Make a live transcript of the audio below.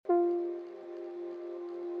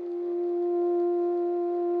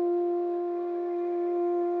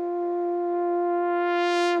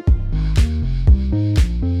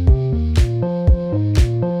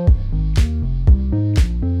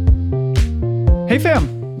Hey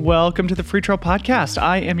fam, welcome to the Free Trail Podcast.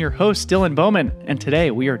 I am your host, Dylan Bowman, and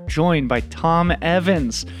today we are joined by Tom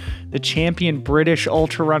Evans, the champion British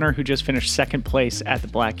ultra runner who just finished second place at the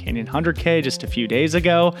Black Canyon 100K just a few days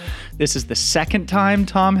ago. This is the second time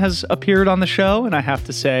Tom has appeared on the show, and I have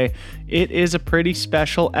to say, it is a pretty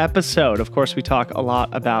special episode. Of course, we talk a lot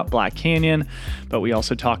about Black Canyon, but we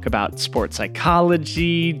also talk about sports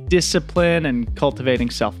psychology, discipline, and cultivating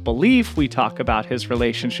self-belief. We talk about his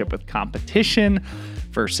relationship with competition,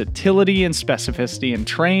 versatility and specificity in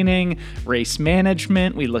training, race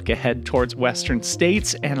management. We look ahead towards Western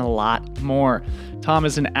States and a lot more. Tom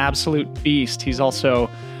is an absolute beast. He's also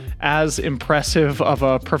as impressive of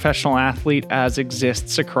a professional athlete as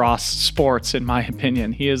exists across sports, in my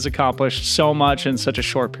opinion. He has accomplished so much in such a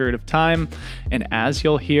short period of time. And as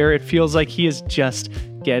you'll hear, it feels like he is just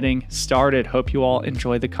getting started. Hope you all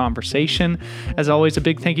enjoy the conversation. As always, a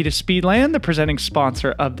big thank you to Speedland, the presenting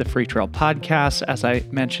sponsor of the Free Trail Podcast. As I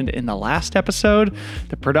mentioned in the last episode,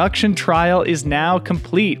 the production trial is now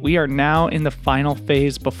complete. We are now in the final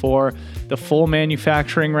phase before the full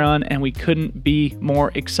manufacturing run, and we couldn't be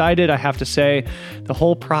more excited. I have to say, the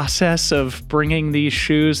whole process of bringing these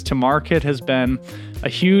shoes to market has been a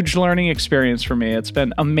huge learning experience for me. It's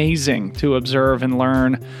been amazing to observe and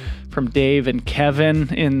learn from Dave and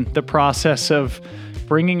Kevin in the process of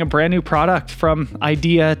bringing a brand new product from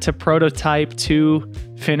idea to prototype to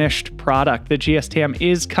finished product. The GSTM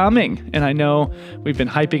is coming, and I know we've been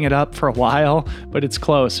hyping it up for a while, but it's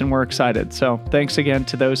close and we're excited. So thanks again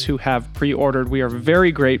to those who have pre-ordered. We are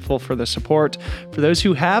very grateful for the support. For those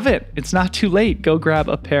who haven't, it's not too late. Go grab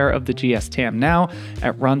a pair of the GSTM now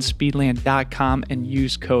at runspeedland.com and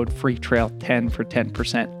use code FREETRAIL10 for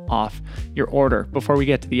 10% off your order. Before we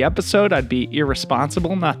get to the episode, I'd be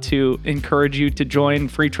irresponsible not to encourage you to join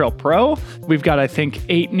Free Trail Pro. We've got, I think,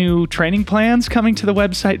 8 new training plans coming to the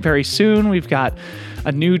website very soon. We've got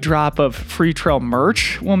a new drop of Free Trail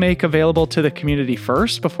merch we'll make available to the community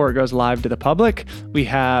first before it goes live to the public. We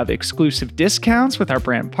have exclusive discounts with our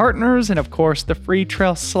brand partners, and of course, the Free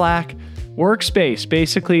Trail Slack workspace,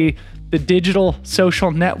 basically the digital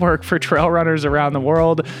social network for trail runners around the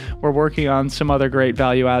world. We're working on some other great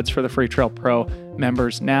value adds for the Free Trail Pro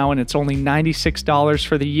members now, and it's only $96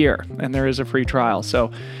 for the year, and there is a free trial.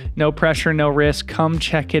 So no pressure, no risk. Come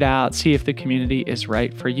check it out. See if the community is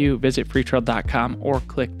right for you. Visit freetrail.com or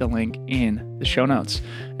click the link in the show notes.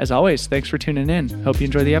 As always, thanks for tuning in. Hope you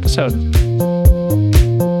enjoy the episode.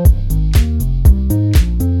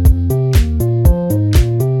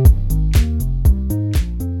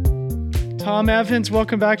 Tom Evans,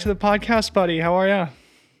 welcome back to the podcast, buddy. How are you?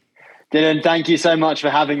 Dylan, thank you so much for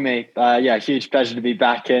having me. Huge pleasure to be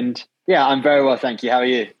back. And yeah, I'm very well, thank you. How are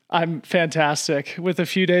you? I'm fantastic. With a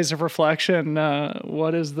few days of reflection,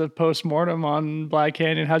 what is the post-mortem on Black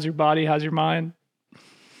Canyon? How's your body? How's your mind?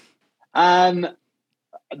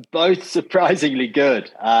 Both surprisingly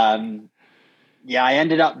good. I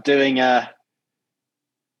ended up doing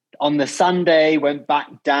on the Sunday, went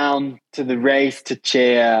back down to the race to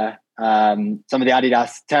cheer some of the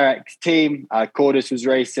Adidas Terex team. Cordis was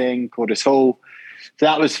racing, Cordis Hall. So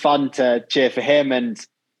that was fun to cheer for him. And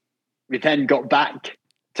we then got back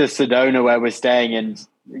to Sedona where we're staying and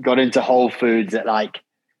got into Whole Foods at like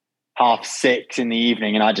 6:30 in the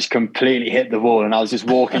evening. And I just completely hit the wall. And I was just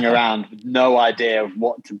walking around with no idea of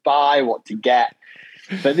what to buy, what to get.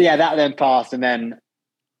 But yeah, that then passed. And then,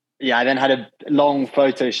 I then had a long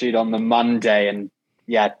photo shoot on the Monday, and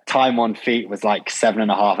time on feet was like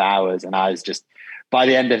 7.5 hours. And I was just, by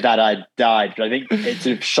the end of that, I died. But I think it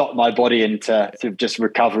sort of shot my body into sort of just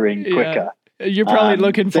recovering quicker. You're probably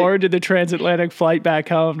looking forward to the transatlantic flight back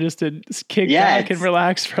home just to kick back and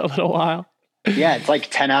relax for a little while. Yeah, it's like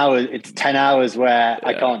 10 hours. It's 10 hours where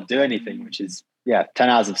I can't do anything, which is, 10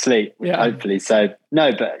 hours of sleep, hopefully. So,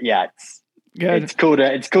 no, but it's good.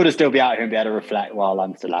 It's cool to still be out here and be able to reflect while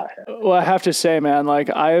I'm still out here. Well, I have to say, man, like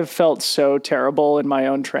I've felt so terrible in my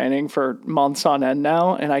own training for months on end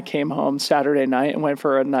now. And I came home Saturday night and went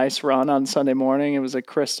for a nice run on Sunday morning. It was a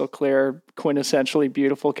crystal clear, quintessentially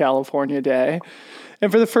beautiful California day.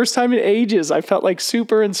 And for the first time in ages, I felt like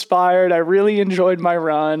super inspired. I really enjoyed my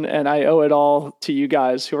run, and I owe it all to you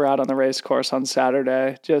guys who were out on the race course on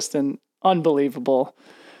Saturday. Just an unbelievable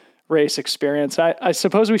race experience. I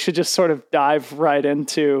suppose we should just sort of dive right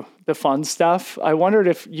into the fun stuff. I wondered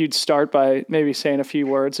if you'd start by maybe saying a few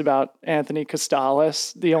words about Anthony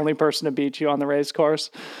Costales, the only person to beat you on the race course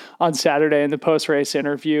on Saturday. In the post-race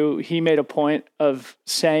interview, he made a point of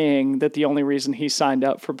saying that the only reason he signed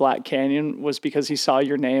up for Black Canyon was because he saw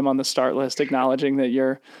your name on the start list, acknowledging that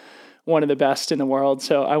you're one of the best in the world.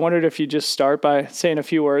 So I wondered if you'd just start by saying a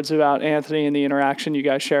few words about Anthony and the interaction you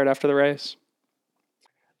guys shared after the race.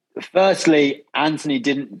 Firstly, Anthony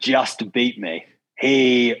didn't just beat me.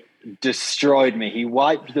 He destroyed me. He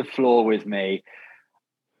wiped the floor with me.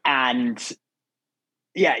 And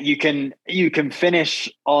yeah, you can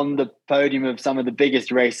finish on the podium of some of the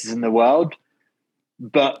biggest races in the world,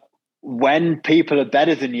 but when people are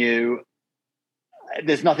better than you,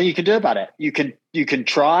 there's nothing you can do about it. You can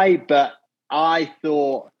try, but I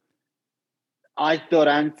thought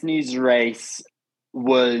Anthony's race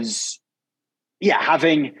was,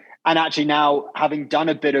 having done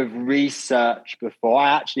a bit of research before. I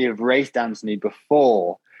actually have raced Anthony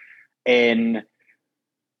before in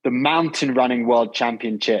the mountain running world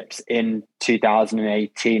championships in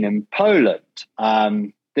 2018 in Poland,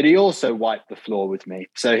 that he also wiped the floor with me.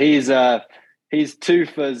 So he's 2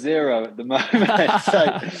 for 0 at the moment.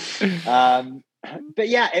 But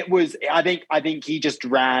yeah, it was, I think he just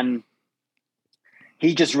ran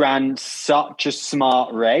such a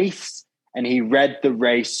smart race, and he read the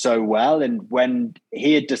race so well. And when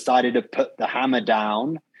he had decided to put the hammer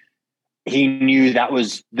down, he knew that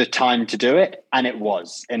was the time to do it, and it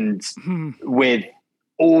was. And with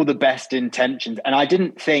all the best intentions. And I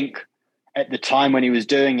didn't think at the time when he was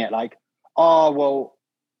doing it, like, oh, well,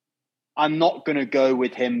 I'm not going to go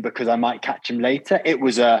with him because I might catch him later. It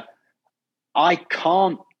was I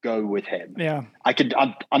can't go with him. Yeah.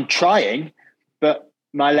 I'm trying, but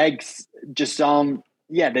my legs just aren't,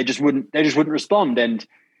 they just wouldn't respond. And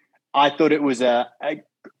I thought it was a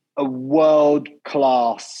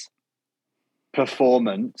world-class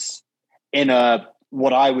performance in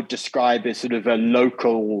what I would describe as sort of a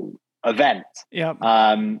local event. Yeah.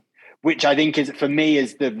 Which I think is, for me,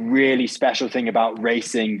 is the really special thing about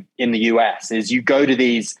racing in the US, is you go to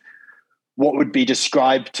these, what would be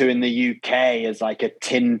described to in the UK as like a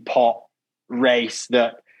tin pot race,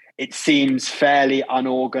 that it seems fairly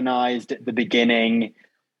unorganized at the beginning.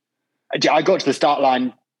 I got to the start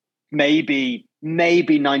line maybe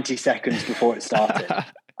 90 seconds before it started.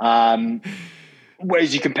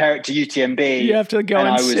 Whereas you compare it to UTMB, you have to go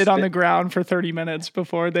and sit on the ground for 30 minutes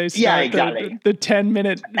before they start. Yeah, exactly. The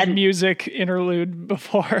 10-minute music interlude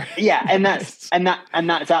before. Yeah, and that's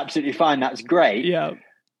absolutely fine. That's great. Yeah.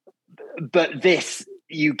 But this,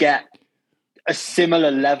 you get a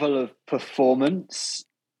similar level of performance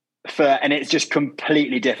and it's just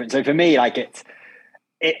completely different. So for me, like it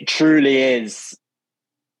truly is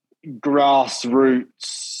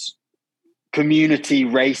grassroots community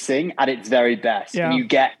racing at its very best. Yeah. And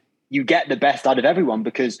you get the best out of everyone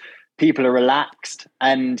because people are relaxed.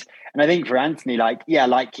 And I think for Anthony, like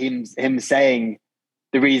him saying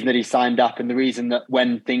the reason that he signed up, and the reason that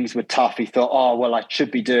when things were tough, he thought, oh, well, I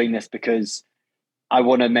should be doing this because I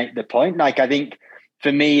want to make the point. Like, I think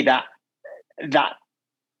for me that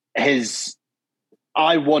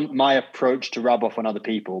I want my approach to rub off on other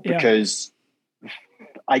people because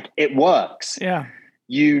it works. Yeah.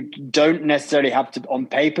 You don't necessarily have to, on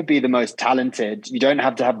paper, be the most talented. You don't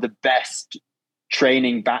have to have the best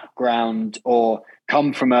training background or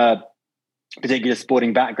come from a particular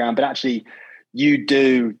sporting background, but actually you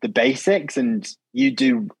do the basics, and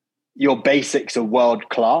your basics are world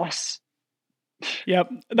class. Yep.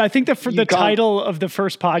 I think the title of the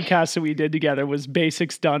first podcast that we did together was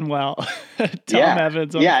Basics Done Well. Tom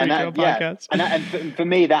Evans on the Free Trail podcast. And for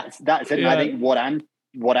me, that's it. Yeah. I think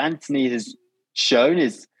what Anthony has shown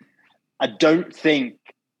is, I don't think,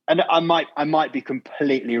 and I might be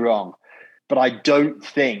completely wrong, but I don't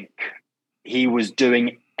think he was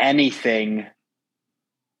doing anything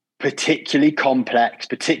particularly complex,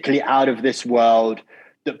 particularly out of this world,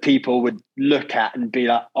 that people would look at and be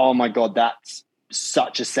like, oh my God, that's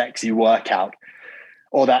such a sexy workout.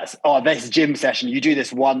 Or this gym session, you do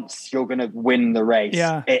this once, you're going to win the race.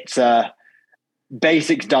 Yeah. It's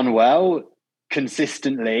basics done well,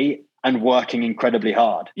 consistently, and working incredibly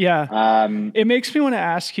hard. Yeah. It makes me want to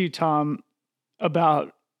ask you, Tom,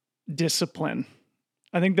 about discipline.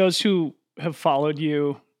 I think those who have followed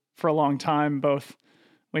you for a long time, both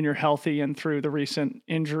when you're healthy and through the recent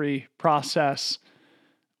injury process,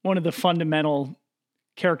 one of the fundamental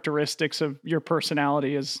characteristics of your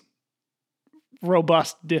personality is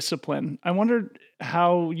robust discipline. I wondered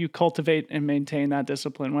how you cultivate and maintain that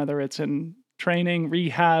discipline, whether it's in training,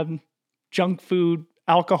 rehab, junk food,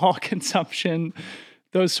 alcohol consumption,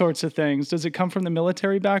 those sorts of things. Does it come from the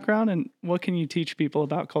military background, and what can you teach people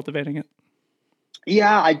about cultivating it?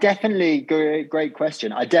 Yeah, great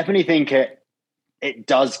question. I definitely think it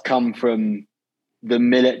does come from the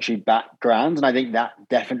military background, and I think that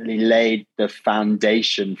definitely laid the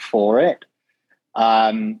foundation for it.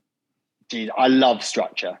 I love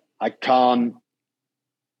structure. I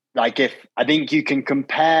think you can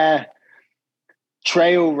compare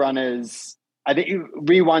trail runners I think you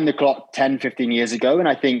rewind the clock 10, 15 years ago, and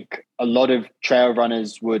I think a lot of trail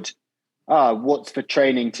runners would, what's for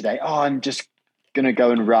training today? Oh, I'm just going to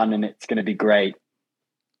go and run and it's going to be great.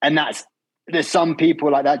 And there's some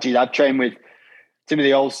people like that. Geez, I've trained with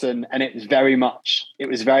Timothy Olsen, and it was very much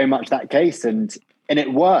that case. And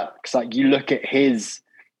it works. Like, you look at his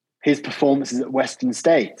performances at Western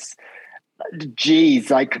States. Geez,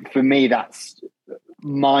 like, for me, that's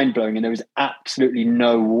mind blowing. And there was absolutely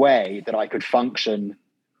no way that I could function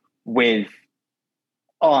with,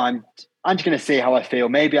 I'm just going to see how I feel.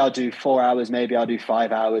 Maybe I'll do 4 hours, maybe I'll do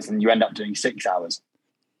 5 hours, and you end up doing 6 hours.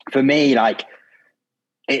 For me, like,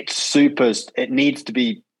 it needs to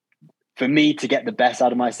be, for me to get the best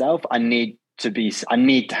out of myself, I need to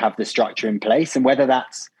have the structure in place. And whether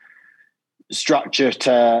that's structure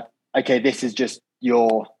to, okay, this is just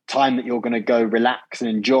your time that you're going to go relax and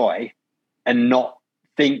enjoy and not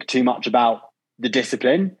think too much about the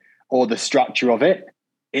discipline or the structure of it,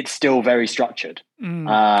 it's still very structured.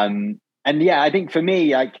 And yeah, I think for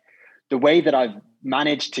me, like, the way that I've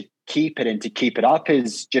managed to keep it and to keep it up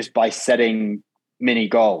is just by setting mini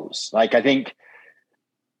goals. Like, I think,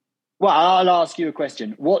 well, I'll ask you a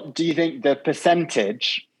question. What do you think the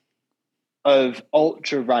percentage of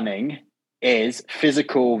ultra running is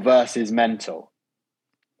physical versus mental?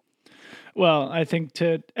 Well, I think,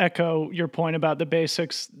 to echo your point about the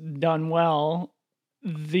basics done well,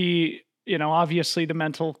 obviously the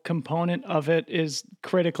mental component of it is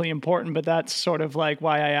critically important, but that's sort of like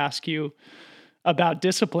why I ask you about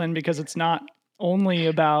discipline, because it's not only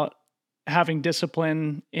about having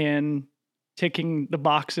discipline in ticking the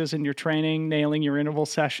boxes in your training, nailing your interval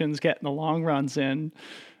sessions, getting the long runs in,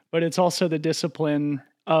 but it's also the discipline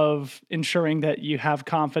of ensuring that you have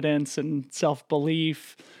confidence and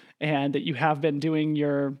self-belief, and that you have been doing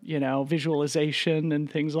your, visualization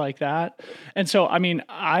and things like that. And so, I mean,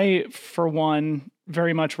 I, for one,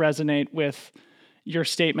 very much resonate with your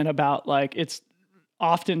statement about, like, it's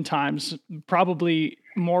oftentimes, probably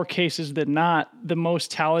more cases than not, the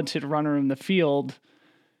most talented runner in the field,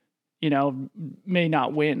 may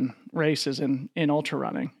not win races in ultra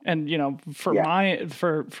running. And, for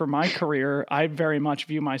my career, I very much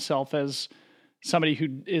view myself as somebody who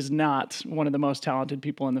is not one of the most talented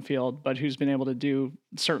people in the field, but who's been able to do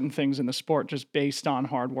certain things in the sport just based on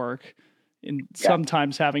hard work and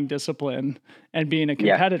sometimes having discipline and being a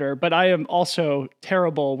competitor. Yeah. But I am also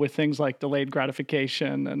terrible with things like delayed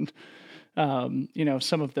gratification and,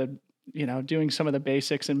 some of the, doing some of the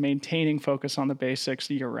basics and maintaining focus on the basics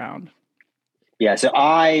year round. Yeah. So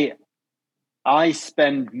I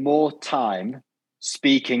spend more time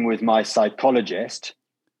speaking with my psychologist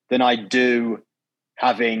than I do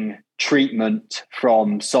having treatment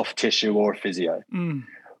from soft tissue or physio.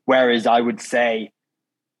 Whereas I would say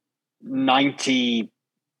 99%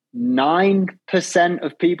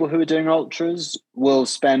 of people who are doing ultras will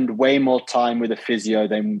spend way more time with a physio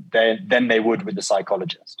than they would with a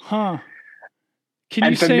psychologist. Huh. Can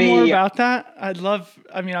you say more about that?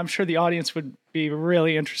 I'm sure the audience would be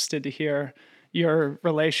really interested to hear your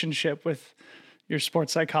relationship with your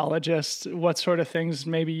sports psychologist, what sort of things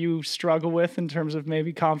maybe you struggle with in terms of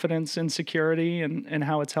maybe confidence, insecurity, and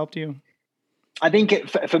how it's helped you. I think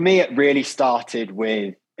for me, it really started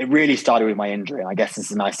with my injury. And I guess this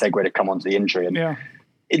is a nice segue to come on to the injury.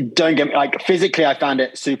 And don't get me, like, physically, I found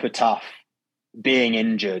it super tough being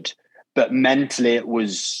injured, but mentally it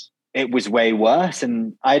was way worse.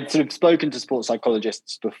 And I had sort of spoken to sports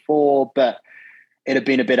psychologists before, but it had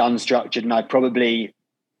been a bit unstructured, and I probably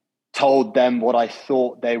told them what I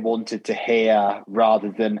thought they wanted to hear rather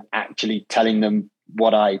than actually telling them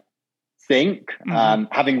what I think.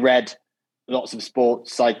 Having read lots of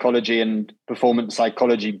sports psychology and performance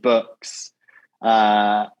psychology books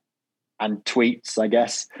and tweets, I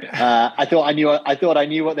guess, I thought I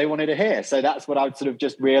knew what they wanted to hear. So that's what I would sort of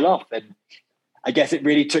just reel off. And I guess it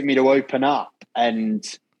really took me to open up and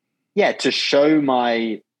to show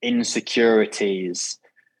my insecurities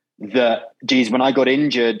that, geez, when I got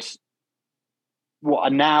injured,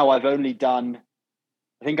 now I've only done,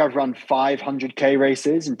 I think I've run 500K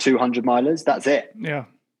races and 200 milers. That's it. Yeah.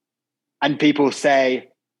 And people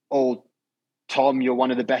say, oh, Tom, you're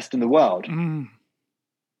one of the best in the world.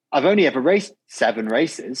 I've only ever raced 7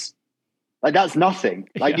 races. Like, that's nothing.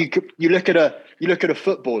 Like, you look at a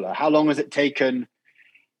footballer. How long has it taken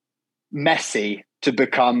Messi to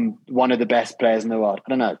become one of the best players in the world? I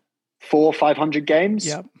don't know, 400 or 500 games?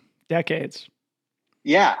 Yep. Decades.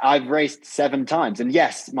 Yeah, I've raced 7 times. And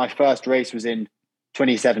yes, my first race was in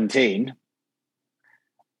 2017.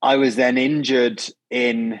 I was then injured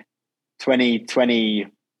in 2020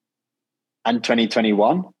 and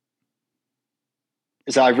 2021.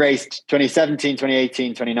 so I raced 2017,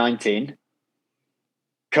 2018, 2019,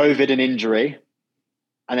 COVID and injury,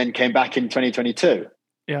 and then came back in 2022.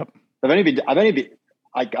 Yep.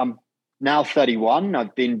 I'm now 31.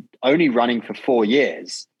 I've been only running for 4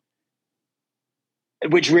 years,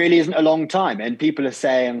 which really isn't a long time. And people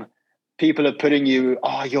are putting you,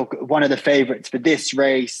 oh, you're one of the favorites for this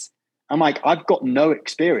race. I'm like, I've got no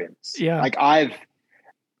experience. Yeah. Like I've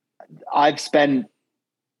spent,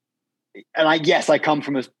 and yes, I come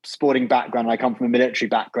from a sporting background. I come from a military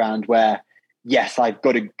background where, yes, I've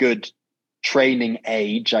got a good training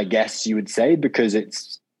age, I guess you would say, because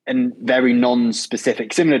it's very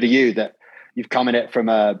non-specific, similar to you, that you've come at it from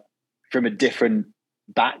a different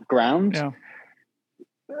background. Yeah.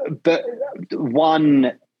 But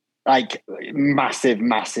one, like,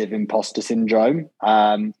 massive imposter syndrome,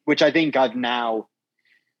 which I think I've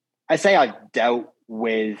dealt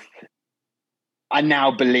with. I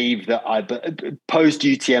now believe that post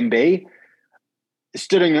UTMB,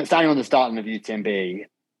 standing on the start line of UTMB,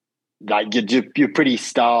 like you're pretty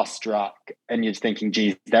starstruck, and you're thinking,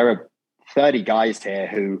 geez, there are 30 guys here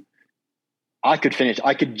who I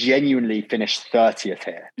could genuinely finish 30th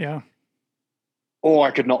here. Yeah. Or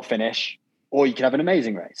I could not finish, or you could have an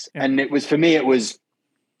amazing race. Yeah. And it was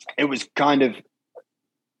kind of,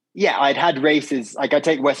 yeah, I'd had races, like I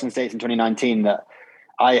take Western States in 2019, that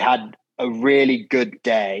I had a really good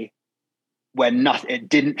day when it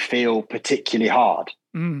didn't feel particularly hard.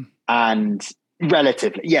 And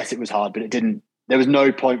relatively, yes, it was hard, but there was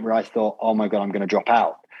no point where I thought, oh my God, I'm going to drop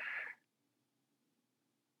out.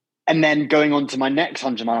 And then going on to my next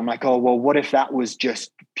 100 mile, I'm like, oh, well, what if that was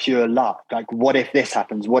just pure luck? Like, what if this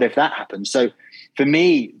happens? What if that happens? So for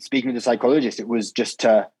me, speaking with the psychologist, it was just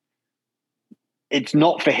it's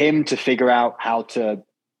not for him to figure out how to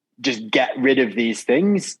just get rid of these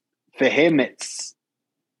things. For him, it's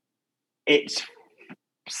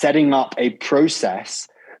setting up a process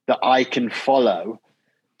that I can follow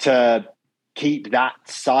to keep that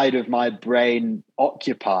side of my brain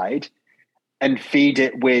occupied, and feed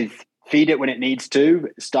it when it needs to,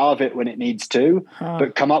 starve it when it needs to,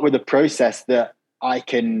 but come up with a process that I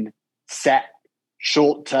can set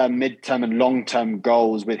short-term, mid-term, and long-term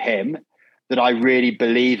goals with him that I really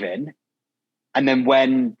believe in. And then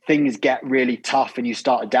when things get really tough and you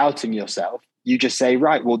start doubting yourself, you just say,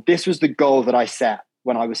 right, well, this was the goal that I set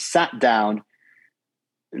when I was sat down,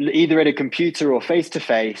 either at a computer or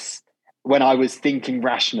face-to-face, when I was thinking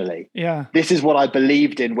rationally. Yeah. This is what I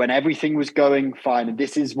believed in when everything was going fine. And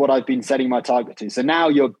this is what I've been setting my target to. So now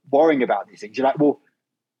you're worrying about these things. You're like, well,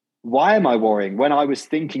 why am I worrying? When I was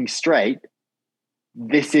thinking straight,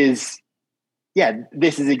 this is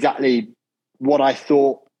exactly what I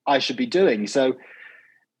thought I should be doing. So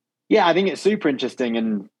yeah, I think it's super interesting.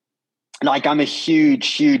 And like, I'm a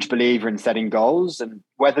huge believer in setting goals, and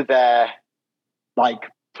whether they're like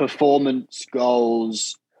performance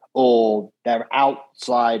goals or they're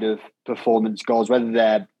outside of performance goals, whether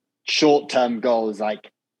they're short-term goals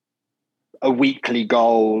like a weekly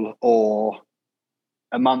goal or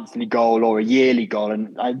a monthly goal or a yearly goal.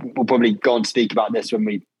 And I will probably go on to speak about this when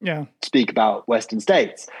we speak about Western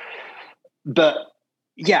States. But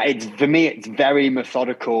yeah, for me, it's very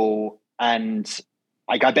methodical. And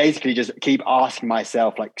like, I basically just keep asking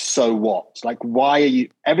myself, like, so what? Like,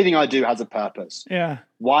 everything I do has a purpose. Yeah.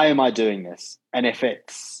 Why am I doing this? And if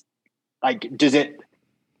it's like,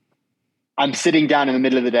 I'm sitting down in the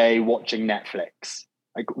middle of the day watching Netflix.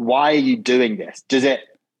 Like, why are you doing this?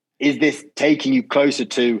 Is this taking you closer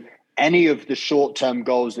to any of the short-term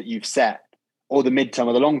goals that you've set, or the mid-term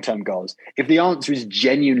or the long-term goals? If the answer is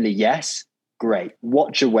genuinely yes, great.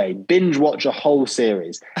 Watch away. Binge watch a whole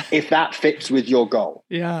series if that fits with your goal.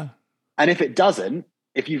 Yeah. And if it doesn't,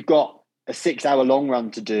 if you've got a 6-hour long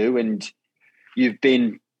run to do and you've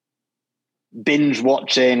been binge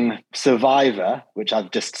watching Survivor, which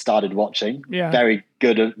I've just started watching, very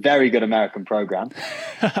good American program,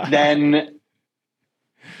 then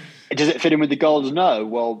does it fit in with the goals? No.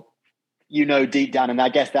 Well, deep down, and I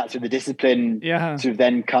guess that's where the discipline sort of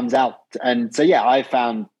then comes out. And so, yeah, I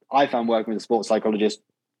found working with a sports psychologist,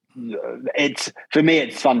 for me,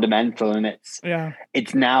 it's fundamental, and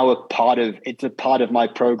it's now a part of my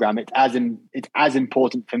program. It's as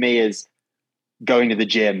important for me as going to the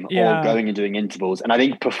gym or going and doing intervals. And I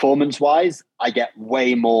think performance-wise, I get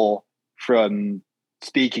way more from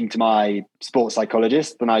speaking to my sports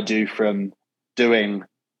psychologist than I do from doing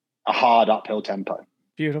a hard uphill tempo.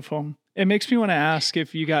 Beautiful. It makes me want to ask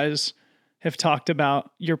if you guys have talked about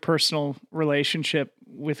your personal relationship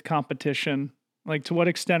with competition. Like, to what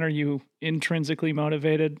extent are you intrinsically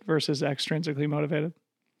motivated versus extrinsically motivated?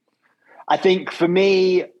 I think for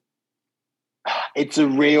me, it's a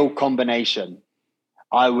real combination,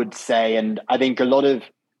 I would say. And I think a lot of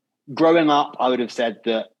growing up, I would say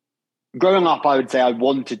I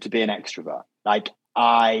wanted to be an extrovert. Like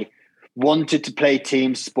I wanted to play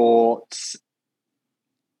team sports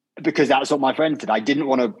because that's what my friends did. I didn't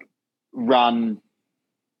want to run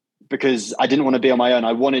because I didn't want to be on my own.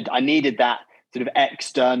 I needed that sort of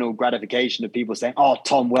external gratification of people saying, "Oh,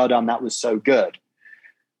 Tom, well done. That was so good."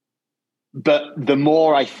 But the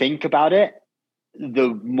more I think about it, the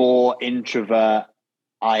more introvert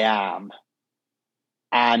I am.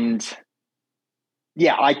 And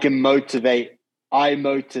yeah, I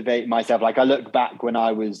motivate myself. Like I look back when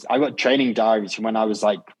I got training diaries from when I was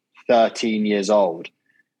like 13 years old.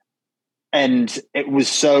 And it was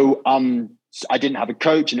so, I didn't have a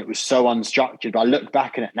coach and it was so unstructured. But I look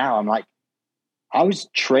back at it now, I'm like, I was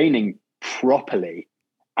training properly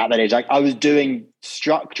at that age. Like I was doing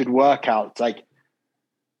structured workouts. Like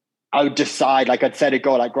I would decide, like I'd set a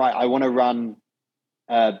goal, like, right, I want to run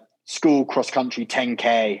school cross country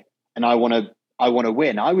 10K and I want to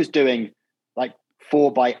win. I was doing like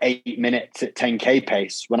 4 by 8 minutes at 10K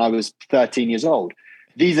pace when I was 13 years old.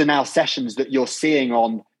 These are now sessions that you're seeing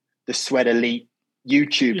on the Sweat Elite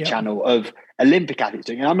YouTube channel of Olympic athletes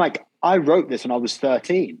doing. And I'm like, I wrote this when I was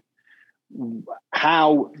 13.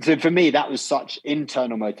 So for me, that was such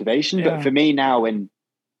internal motivation. Yeah. But for me now in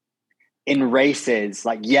races,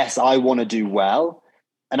 like, yes, I want to do well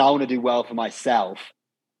and I want to do well for myself.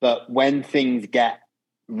 But when things get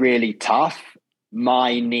really tough,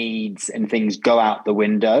 my needs and things go out the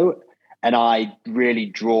window and I really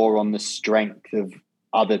draw on the strength of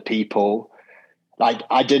other people. Like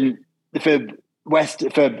I didn't, for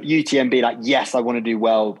UTMB, like, yes, I want to do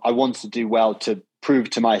well. I want to do well to prove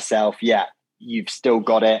to myself, yeah, you've still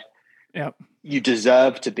got it. Yep. You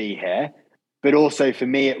deserve to be here. But also for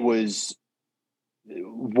me, it was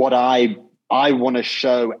what I want to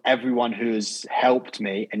show everyone who has helped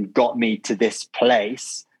me and got me to this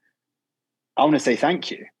place. I want to say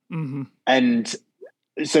thank you. Mm-hmm. And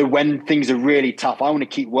so when things are really tough, I want to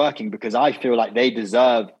keep working because I feel like they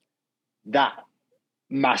deserve that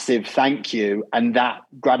massive thank you and that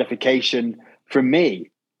gratification from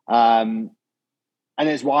me. And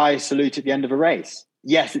it's why I salute at the end of a race.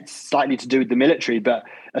 Yes, it's slightly to do with the military, but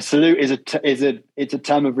a salute is a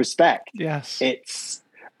term of respect. Yes.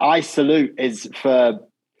 I salute is for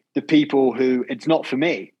the people who, it's not for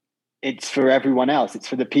me. It's for everyone else. It's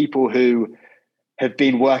for the people who have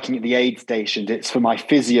been working at the aid stations. It's for my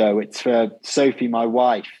physio. It's for Sophie, my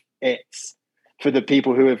wife. It's for the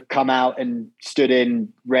people who have come out and stood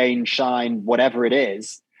in rain, shine, whatever it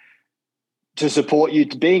is, to support you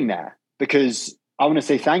to being there. Because I want to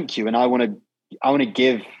say thank you, and I want to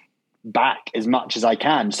give back as much as I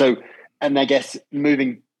can. So, and I guess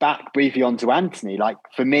moving back briefly onto Anthony, like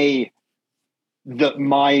for me, that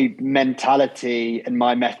my mentality and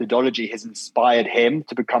my methodology has inspired him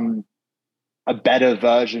to become a better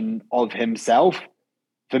version of himself.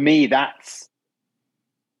 For me, that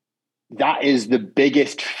is the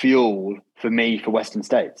biggest fuel for me for Western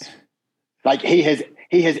States. Like he has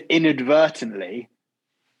inadvertently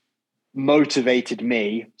motivated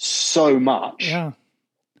me so much. Yeah.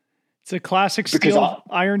 It's a classic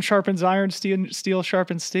iron sharpens iron, steel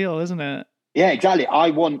sharpens steel, isn't it? Yeah, exactly. I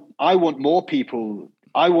want more people.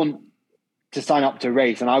 I want to sign up to a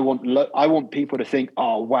race, and I want people to think,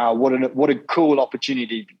 "Oh, wow, what a cool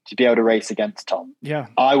opportunity to be able to race against Tom." Yeah.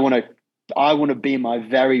 I want to be my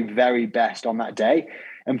very, very best on that day.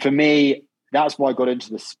 And for me, that's why I got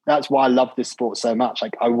into this. That's why I love this sport so much.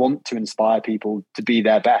 Like I want to inspire people to be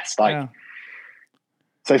their best.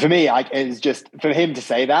 So for me, it's just, for him to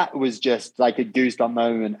say that was just like a goosebump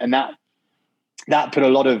moment. And that put a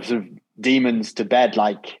lot of sort of demons to bed.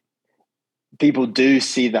 Like people do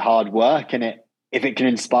see the hard work, and if it can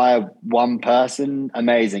inspire one person,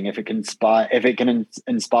 amazing. If it can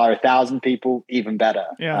inspire 1,000 people, even better.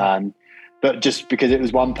 Yeah. But just because it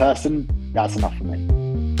was one person, that's enough for me.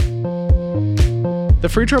 The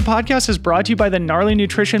Free Trail Podcast is brought to you by the Gnarly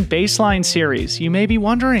Nutrition Baseline Series. You may be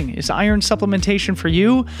wondering, is iron supplementation for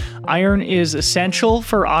you? Iron is essential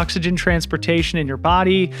for oxygen transportation in your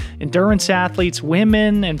body. Endurance athletes,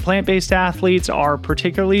 women, and plant-based athletes are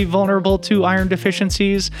particularly vulnerable to iron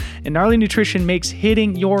deficiencies. And Gnarly Nutrition makes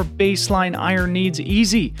hitting your baseline iron needs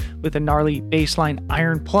easy with the Gnarly Baseline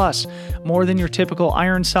Iron Plus. More than your typical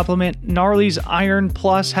iron supplement, Gnarly's Iron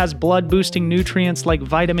Plus has blood-boosting nutrients like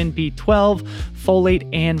vitamin B12, folate,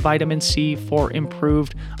 and vitamin C for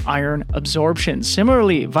improved iron absorption.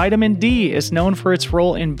 Similarly, vitamin D is known for its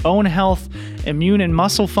role in bone health immune and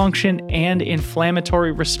muscle function, and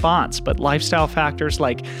inflammatory response. But lifestyle factors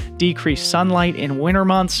like decreased sunlight in winter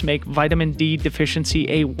months make vitamin D deficiency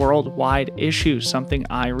a worldwide issue, something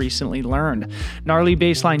I recently learned. Gnarly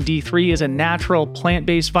Baseline D3 is a natural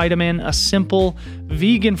plant-based vitamin, a simple,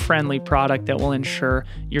 vegan-friendly product that will ensure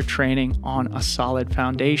you're training on a solid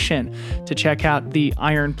foundation. To check out the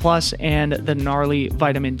Iron Plus and the Gnarly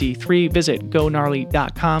Vitamin D3, visit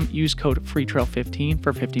gonarly.com. Use code FreeTrail15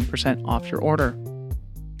 for 15% off your order.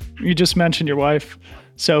 You just mentioned your wife,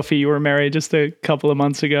 Sophie. You were married just a couple of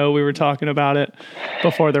months ago. We were talking about it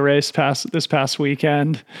before the race this past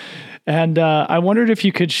weekend. And I wondered if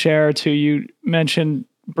you could share too, you mentioned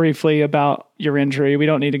briefly about your injury. We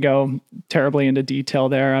don't need to go terribly into detail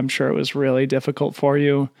there. I'm sure it was really difficult for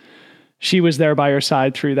you. She was there by your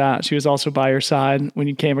side through that. She was also by your side when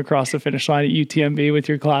you came across the finish line at UTMB with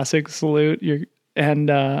your classic salute.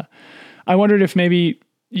 I wondered if maybe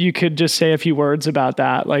you could just say a few words about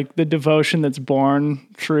that, like the devotion that's born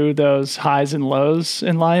through those highs and lows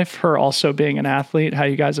in life, her also being an athlete, how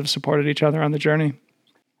you guys have supported each other on the journey.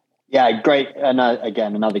 Yeah, great. And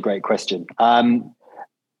again, another great question.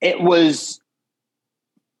 It was,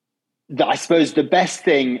 I suppose, the best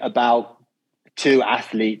thing about two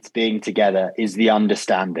athletes being together is the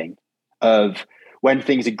understanding of when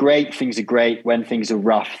things are great, things are great. When things are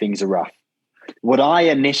rough, things are rough. What I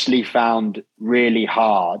initially found really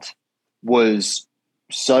hard was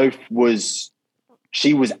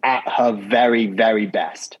she was at her very, very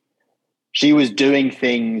best. She was doing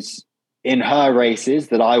things in her races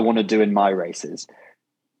that I want to do in my races.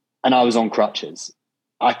 And I was on crutches.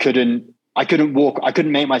 I couldn't walk. I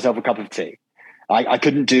couldn't make myself a cup of tea. I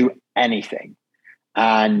couldn't do anything.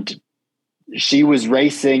 And she was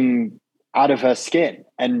racing out of her skin.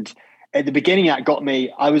 And at the beginning, that got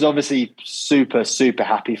me. I was obviously super, super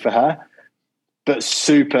happy for her, but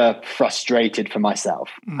super frustrated for myself.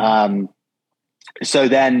 So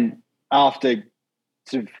then after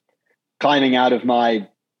sort of climbing out of my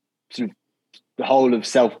sort of the hole of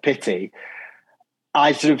self-pity,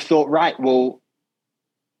 I sort of thought, right, well,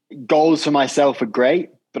 goals for myself are great,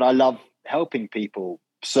 but I love helping people.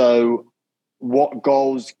 So what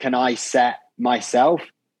goals can I set myself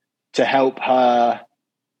to help her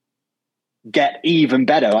get even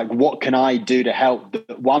better? Like, what can I do to help?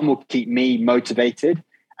 That one will keep me motivated,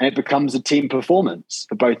 and it becomes a team performance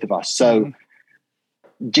for both of us. So,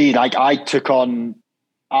 like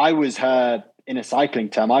I was her, in a cycling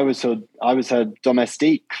term, I was her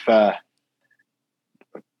domestique for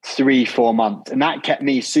 3-4 months. And that kept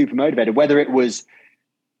me super motivated, whether it was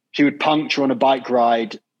she would puncture on a bike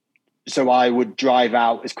ride, so I would drive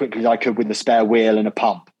out as quickly as I could with a spare wheel and a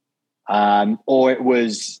pump. Or it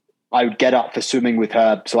was, I would get up for swimming with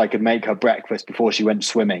her so I could make her breakfast before she went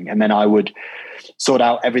swimming. And then I would sort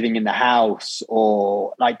out everything in the house,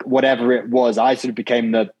 or like whatever it was. I sort of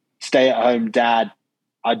became the stay-at-home dad.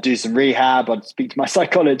 I'd do some rehab. I'd speak to my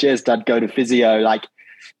psychologist. I'd go to physio. Like,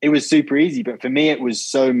 it was super easy. But for me, it was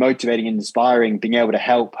so motivating and inspiring being able to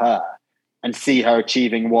help her and see her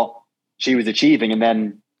achieving what she was achieving. And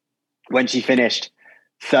then when she finished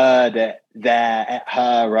third at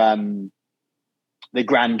her the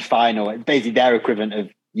grand final, basically their equivalent of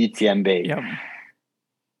UTMB. Yep.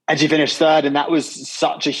 And she finished third, and that was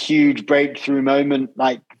such a huge breakthrough moment.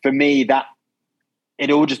 Like, for me, that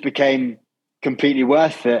it all just became completely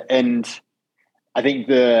worth it. And I think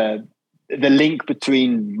the link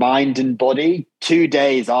between mind and body, 2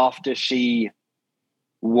 days after she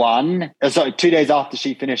won, 2 days after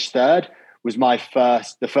she finished third, was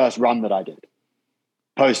the first run that I did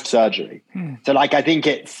post surgery. So like, I think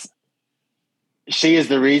she is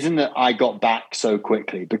the reason that I got back so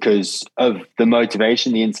quickly, because of the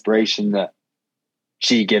motivation, the inspiration that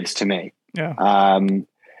she gives to me. Yeah.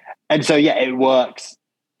 And so, yeah, it works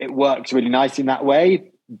really nice in that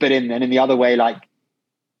way. But in the other way, like,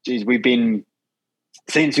 geez,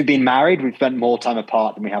 since we've been married, we've spent more time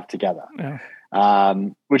apart than we have together. Yeah.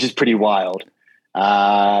 Which is pretty wild.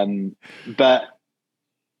 But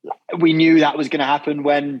we knew that was going to happen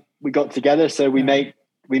when we got together. So we make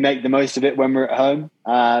the most of it when we're at home.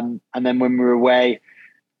 And then when we're away,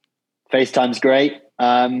 FaceTime's great.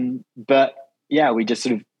 But yeah, we just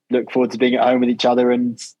sort of look forward to being at home with each other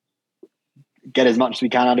and get as much as we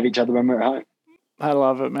can out of each other when we're at home. I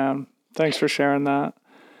love it, man. Thanks for sharing that.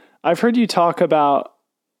 I've heard you talk about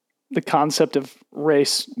the concept of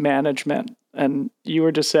race management, and you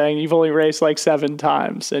were just saying you've only raced like 7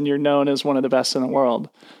 times and you're known as one of the best in the world.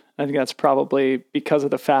 I think that's probably because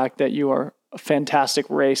of the fact that you are a fantastic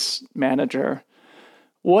race manager.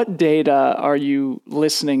 What data are you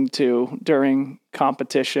listening to during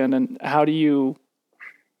competition, and how do you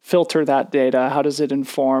filter that data? How does it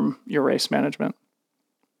inform your race management?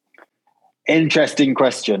 Interesting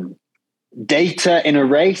question. Data in a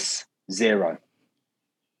race, 0.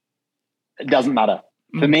 It doesn't matter.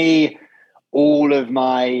 For me,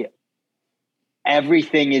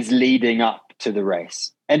 everything is leading up to the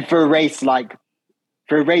race. And for a race like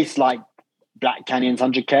Black Canyon's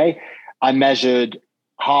 100K, I measured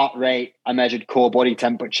heart rate, I measured core body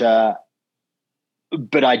temperature,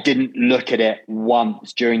 but I didn't look at it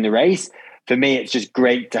once during the race. For me, it's just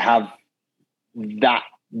great to have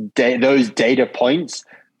those data points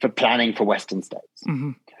for planning for Western States.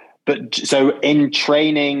 Mm-hmm. But so in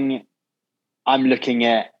training, I'm looking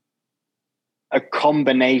at a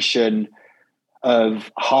combination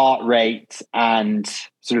of heart rate and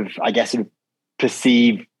sort of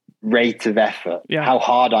perceived rate of effort, how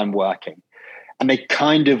hard I'm working. And they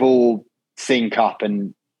kind of all sync up.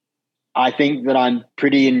 And I think that I'm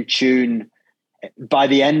pretty in tune by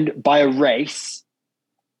a race.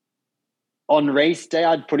 On race day,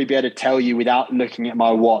 I'd probably be able to tell you without looking at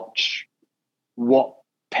my watch what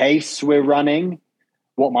pace we're running,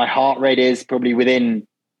 what my heart rate is, probably within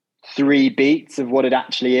 3 beats of what it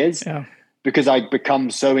actually is, because I become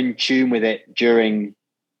so in tune with it during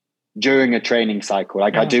a training cycle.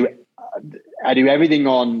 Like I do everything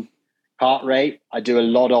on heart rate. I do a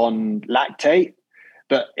lot on lactate,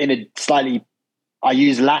 but I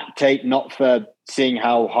use lactate not for seeing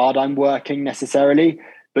how hard I'm working necessarily,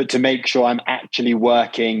 but to make sure I'm actually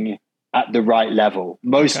working at the right level,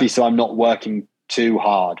 mostly so I'm not working too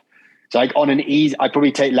hard. So like I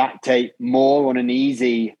probably take lactate more on an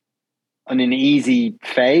easy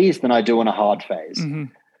phase than I do on a hard phase.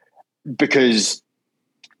 Because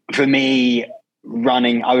for me,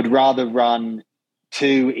 running, I would rather run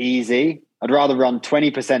too easy. I'd rather run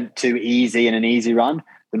 20% too easy in an easy run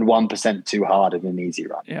than 1% too hard in an easy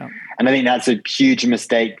run. Yeah. And I think that's a huge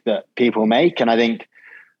mistake that people make. And I think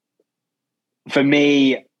for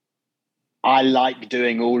me, I like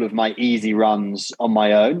doing all of my easy runs on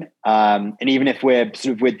my own. And even if we're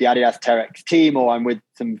sort of with the Adidas Terex team or I'm with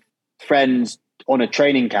some friends on a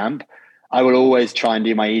training camp, I will always try and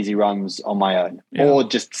do my easy runs on my own, or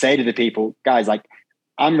just say to the people, guys, like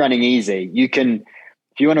I'm running easy.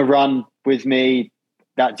 If you want to run with me,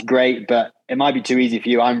 that's great, but it might be too easy for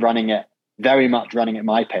you. I'm very much running at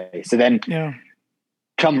my pace. So then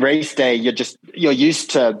come race day, you're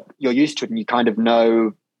used to it and you kind of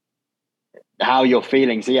know how you're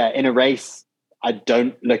feeling. So in a race, I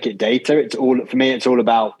don't look at data. It's all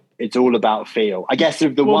about feel. I guess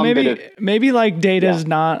maybe like data is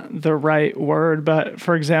not the right word, but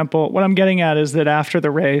for example, what I'm getting at is that after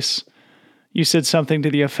the race, you said something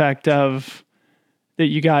to the effect of that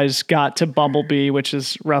you guys got to Bumblebee, which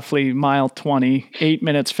is roughly mile 20, 8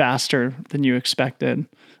 minutes faster than you expected.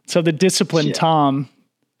 So the disciplined Tom,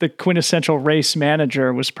 the quintessential race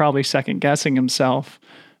manager, was probably second guessing himself.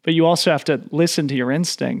 But you also have to listen to your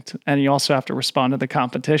instinct, and you also have to respond to the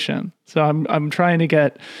competition. So I'm trying to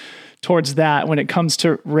get towards that when it comes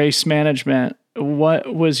to race management.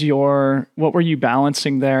 What were you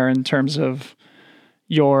balancing there in terms of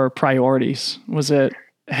your priorities? Was it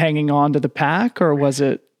hanging on to the pack, or was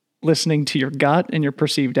it listening to your gut and your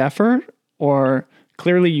perceived effort? Or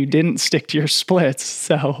clearly you didn't stick to your splits.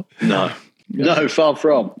 So no, far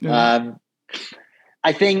from. Yeah.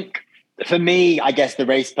 I think for me, I guess the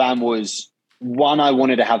race plan was 1, I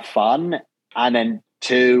wanted to have fun. And then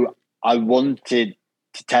 2, I wanted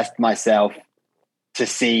to test myself to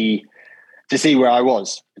see where I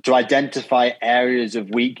was, to identify areas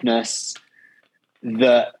of weakness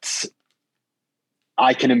that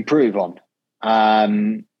I can improve on.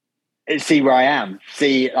 See where I am.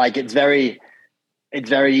 See, like it's very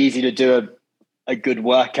easy to do a good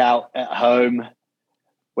workout at home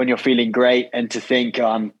when you're feeling great and to think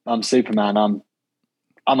I'm Superman, I'm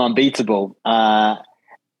unbeatable. And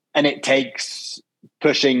it takes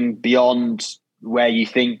pushing beyond what you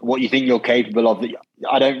think you're capable of. That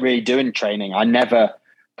I don't really do in training. I never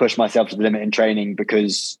push myself to the limit in training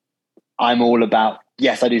because I'm all about,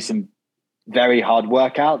 yes, I do some very hard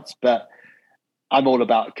workouts, but I'm all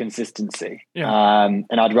about consistency. Yeah.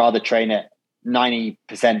 And I'd rather train at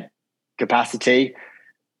 90% capacity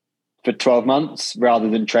for 12 months rather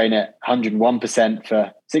than train at 101%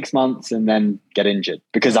 for 6 months and then get injured,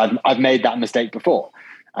 because I've made that mistake before.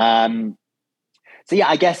 So yeah,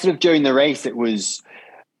 I guess sort of during the race,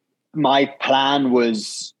 my plan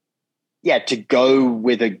was, to go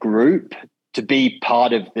with a group, to be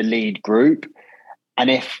part of the lead group. And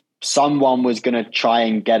if someone was going to try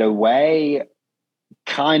and get away,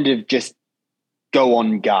 kind of just go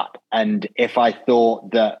on gut. And if I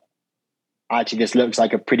thought that actually this looks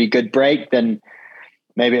like a pretty good break, then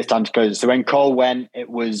maybe it's time to close it. So when Cole went, I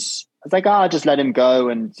was like, I'll just let him go.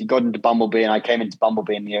 And he got into Bumblebee, and I came into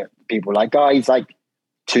Bumblebee, and people were like, he's like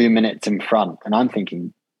 2 minutes in front. And I'm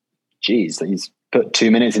thinking, geez, he's put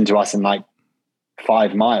 2 minutes into us in like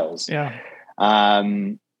 5 miles. Yeah.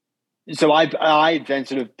 So I then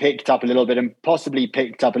sort of picked up a little bit, and possibly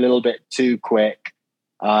picked up a little bit too quick.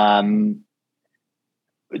 And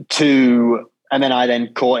then I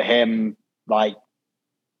then caught him like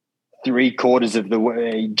 3/4 of the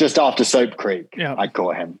way, just after Soap Creek. Yeah. I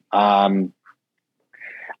caught him. And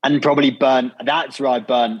probably that's where I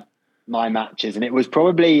burnt my matches. And it was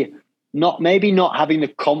probably not having the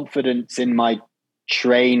confidence in my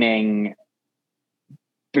training,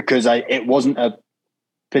 because it wasn't a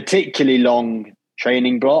particularly long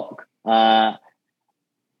training block. I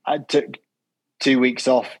took 2 weeks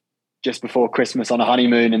off just before Christmas on a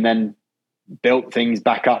honeymoon, and then built things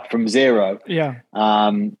back up from zero. Yeah.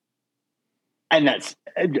 And that's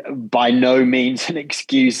by no means an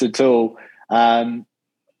excuse at all. I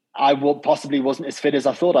possibly wasn't as fit as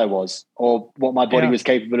I thought I was, or what my body was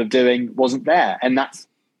capable of doing wasn't there. And that's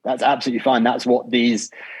absolutely fine. That's what these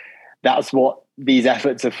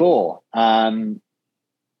efforts are for. And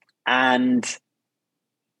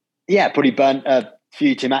yeah, probably burnt a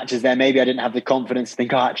few too matches there. Maybe I didn't have the confidence to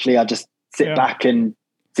think, actually, I'll just sit back and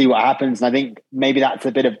see what happens. And I think maybe that's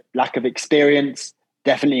a bit of lack of experience,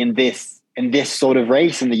 definitely in this sort of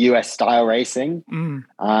race, in the US style racing,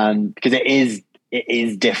 because it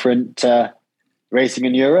is different to racing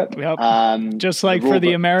in Europe. Yep. Just like for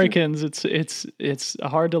the Americans, it's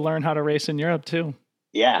hard to learn how to race in Europe too.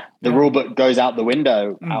 Yeah, the rule book goes out the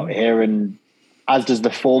window out here, and as does the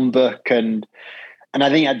form book, and I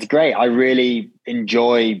think that's great. I really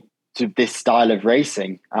enjoy this style of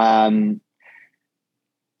racing.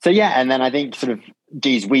 So yeah, and then I think sort of,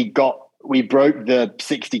 geez, we broke the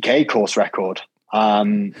 60K course record.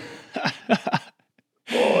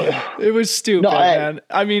 It was stupid, man.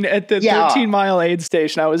 I mean, at the 13-mile aid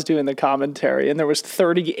station, I was doing the commentary, and there was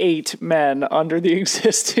 38 men under the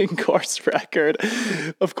existing course record.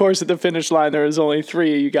 Of course, at the finish line, there was only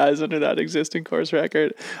 3 of you guys under that existing course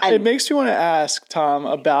record. It makes me want to ask, Tom,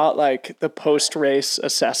 about like the post-race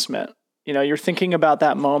assessment. You know, you're thinking about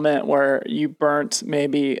that moment where you burnt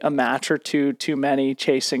maybe a match or two too many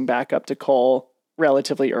chasing back up to Cole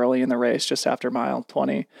relatively early in the race, just after mile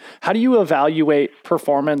 20. How do you evaluate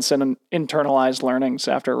performance and internalized learnings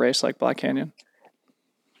after a race like Black Canyon?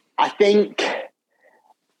 I think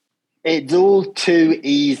it's all too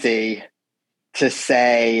easy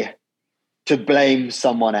to blame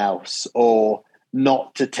someone else, or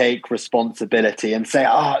not to take responsibility and say,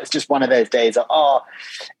 it's just one of those days, or,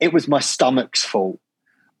 it was my stomach's fault,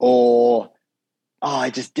 or, I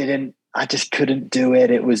just couldn't do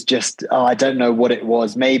it. It was just, I don't know what it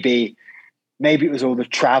was. Maybe it was all the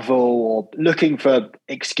travel, or looking for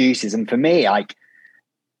excuses. And for me, like,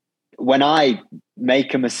 when I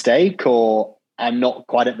make a mistake, or I'm not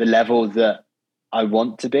quite at the level that I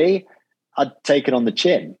want to be, I'd take it on the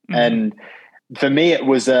chin. And for me, it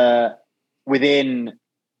was my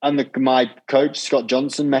coach, Scott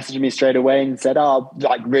Johnson, messaged me straight away and said,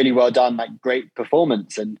 like, really well done, like, great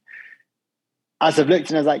performance. And as I've looked,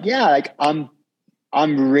 and I was like, yeah, like, I'm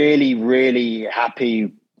really, really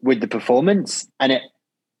happy with the performance, and it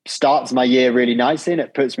starts my year really nicely, and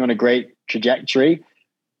it puts me on a great trajectory.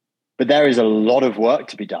 But there is a lot of work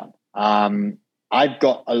to be done. I've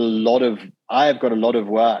got a lot of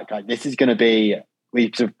work. Like, this is going to be,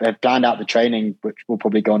 we sort of have planned out the training, which we'll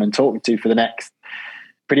probably go on and talk to for the next,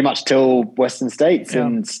 pretty much till Western States. Yeah.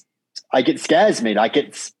 And like, it scares me. Like,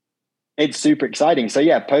 it's super exciting. So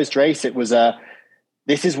yeah, post race, it was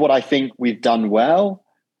this is what I think we've done well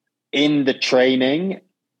in the training,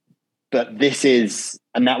 but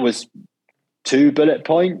that was 2 bullet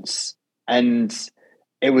points, and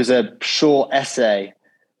it was a short essay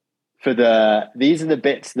for these are the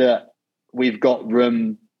bits that we've got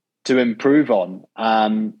room to improve on.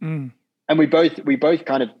 And we both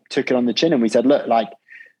kind of took it on the chin, and we said, look, like,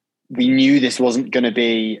 we knew this wasn't going to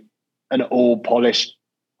be an all polished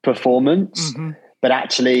performance, but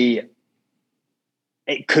actually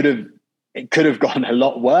it could have gone a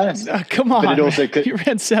lot worse. Come on, but it also could, you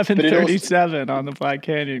ran 7:37 on the Black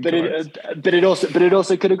Canyon course. But it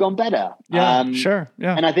also could have gone better. Yeah, sure.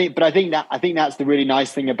 Yeah, and I think that's the really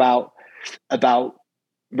nice thing about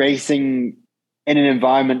racing in an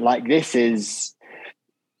environment like this is,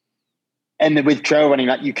 and with trail running,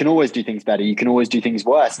 like, you can always do things better. You can always do things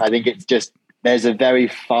worse. And I think it's just, there's a very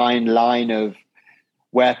fine line of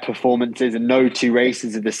where performances, and no 2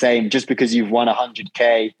 races are the same. Just because you've won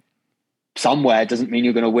 100K somewhere doesn't mean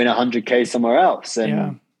you're going to win 100K somewhere else.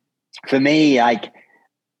 And for me, like,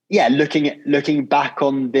 yeah, looking back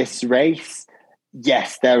on this race,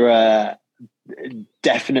 yes, there are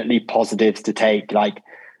definitely positives to take. Like,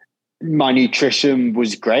 my nutrition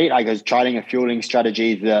was great. Like, I was trying a fueling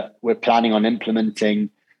strategy that we're planning on implementing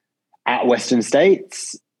at Western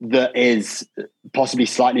States that is possibly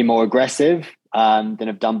slightly more aggressive than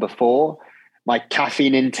I've done before. My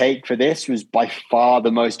caffeine intake for this was by far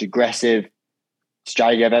the most aggressive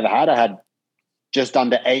strategy I've ever had. I had just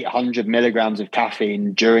under 800 milligrams of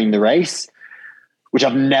caffeine during the race, which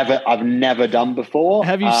I've never done before.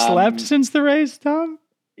 Have you slept since the race, Tom?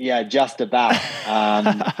 Yeah, just about.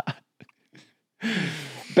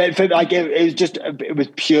 But for, like, it was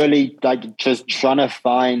purely like just trying to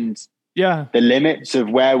find the limits of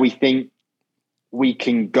where we think we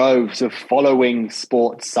can go, sort of following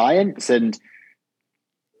sports science. And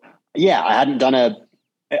yeah,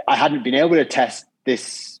 I hadn't been able to test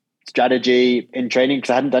this strategy in training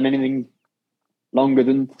because I hadn't done anything longer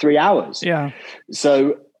than 3 hours. Yeah.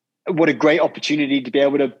 So what a great opportunity to be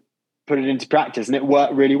able to put it into practice, and it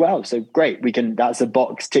worked really well. So great. That's a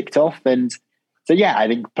box ticked off. And so, yeah, I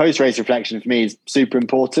think post-race reflection for me is super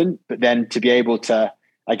important, but then to be able to,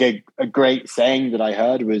 like, a great saying that I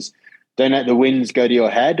heard was, don't let the wins go to your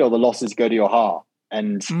head or the losses go to your heart.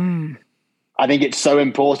 And I think it's so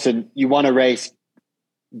important. You want to race,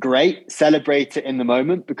 great, celebrate it in the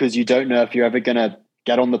moment, because you don't know if you're ever going to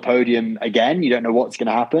get on the podium again. You don't know what's going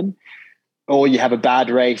to happen. Or you have a bad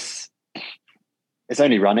race. It's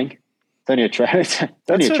only running. It's only a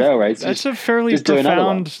trail race. That's a fairly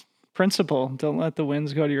profound principle. Don't let the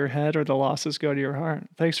wins go to your head or the losses go to your heart.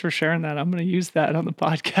 Thanks for sharing that. I'm going to use that on the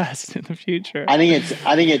podcast in the future. I think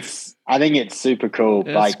it's super cool.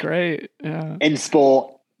 It's like, great. Yeah. In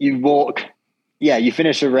sport, you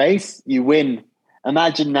finish a race, you win.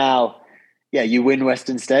 Imagine now, you win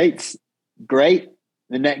Western States. Great.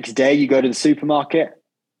 The next day you go to the supermarket.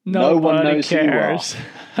 No one knows cares. who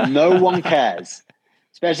you are. No one cares.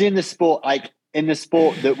 Especially in the sport,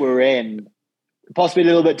 that we're in. Possibly a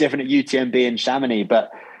little bit different at UTMB and Chamonix,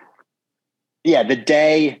 but yeah, 2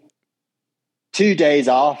 days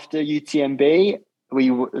after UTMB,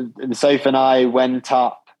 Soph and I went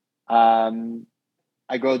up at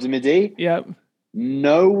Gros du Midi. Yep.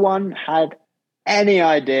 No one had any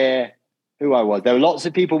idea who I was. There were lots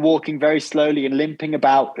of people walking very slowly and limping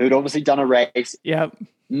about who'd obviously done a race. Yep.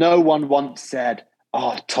 No one once said,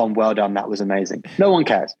 "Oh, Tom, well done. That was amazing." No one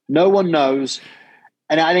cares. No one knows.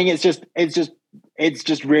 And I think it's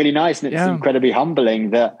just really nice, and it's incredibly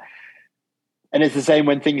humbling that, and it's the same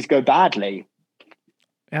when things go badly.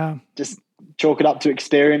 Yeah. Just chalk it up to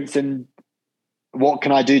experience and what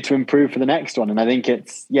can I do to improve for the next one? And I think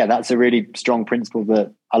that's a really strong principle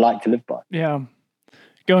that I like to live by. Yeah.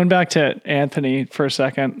 Going back to Anthony for a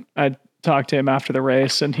second, I talked to him after the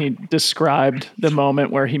race and he described the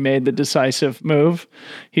moment where he made the decisive move.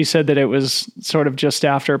 He said that it was sort of just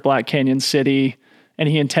after Black Canyon City, and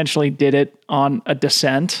he intentionally did it on a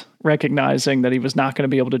descent, recognizing that he was not going to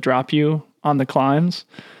be able to drop you on the climbs.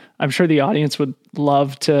 I'm sure the audience would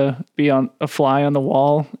love to be on a fly on the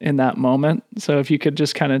wall in that moment. So if you could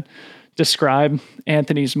just kind of describe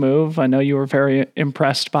Anthony's move. I know you were very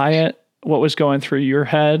impressed by it. What was going through your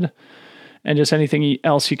head, and just anything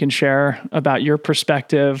else you can share about your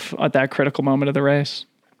perspective at that critical moment of the race.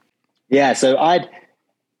 Yeah. So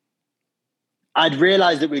I'd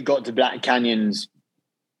realized that we got to Black Canyon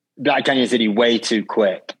City way too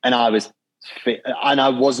quick. And I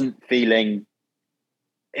wasn't feeling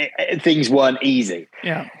things weren't easy.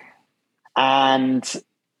 Yeah. And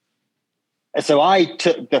so I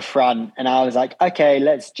took the front and I was like, okay,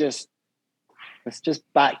 let's just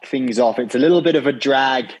back things off. It's a little bit of a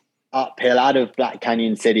drag uphill out of Black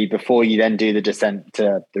Canyon City before you then do the descent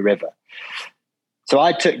to the river. So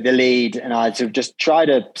I took the lead and I sort of just try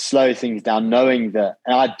to slow things down, knowing that,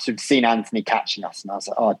 and I'd sort of seen Anthony catching us and I was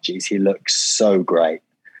like, oh geez, he looks so great.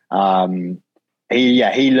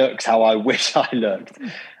 He looks how I wish I looked.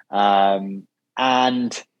 And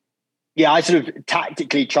I sort of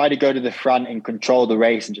tactically try to go to the front and control the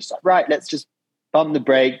race and just like, right, let's just pump the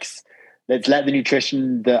brakes. Let's let the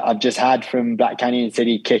nutrition that I've just had from Black Canyon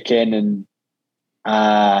City kick in. And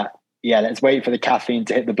let's wait for the caffeine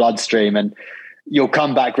to hit the bloodstream and you'll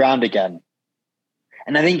come back round again.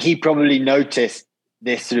 And I think he probably noticed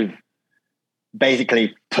this sort of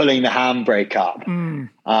basically pulling the handbrake up.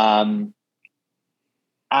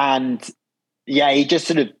 He just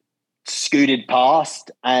sort of scooted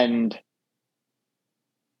past, and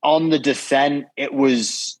on the descent,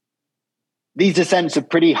 these descents are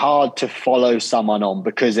pretty hard to follow someone on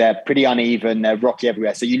because they're pretty uneven, they're rocky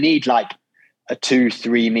everywhere. So you need like a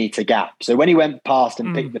 2-3 meter gap. So when he went past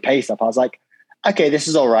and picked the pace up, I was like, okay, this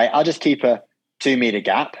is all right. I'll just keep a 2 meter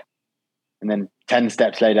gap. And then 10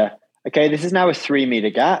 steps later, okay, this is now a 3 meter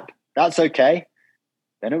gap. That's okay.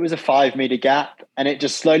 Then it was a 5 meter gap, and it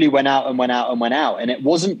just slowly went out and went out and went out. And it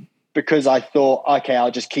wasn't because I thought, okay,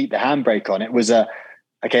 I'll just keep the handbrake on. It was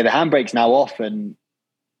okay, the handbrake's now off and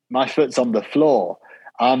my foot's on the floor.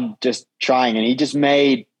 I'm just trying. And he just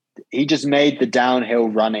made the downhill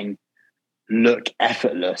running look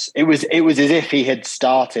effortless. It was as if he had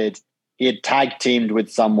tag teamed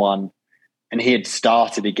with someone and he had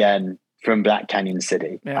started again from Black Canyon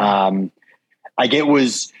City. Yeah. Like, it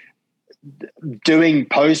was doing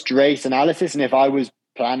post-race analysis, and if I was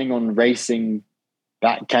planning on racing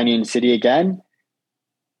Black Canyon City again,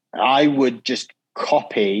 I would just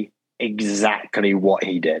copy exactly what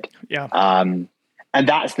he did. Yeah. And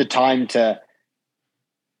that's the time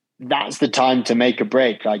to make a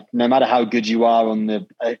break. Like, no matter how good you are on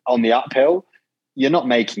the uphill, you're not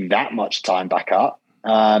making that much time back up.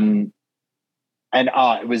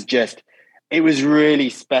 It was really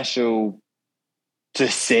special to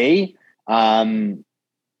see. Like,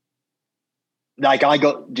 I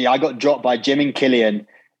got dropped by Jim and Killian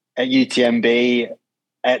at UTMB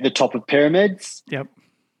at the top of pyramids. Yep.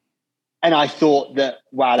 And I thought that,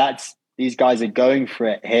 wow, these guys are going for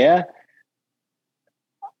it here.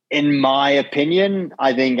 In my opinion,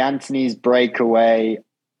 I think Anthony's breakaway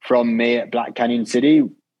from me at Black Canyon City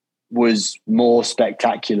was more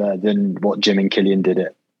spectacular than what Jim and Killian did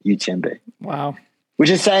at UTMB. Wow. Which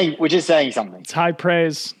is saying something. It's high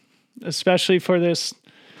praise, especially for this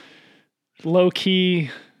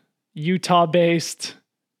low-key Utah-based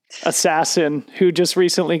assassin who just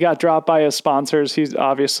recently got dropped by his sponsors. He's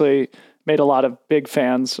obviously made a lot of big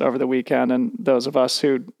fans over the weekend, and those of us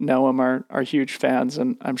who know him are huge fans,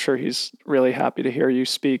 and I'm sure he's really happy to hear you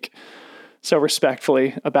speak so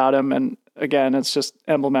respectfully about him. And again, it's just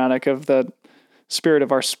emblematic of the spirit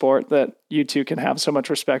of our sport that you two can have so much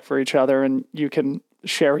respect for each other, and you can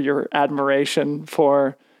share your admiration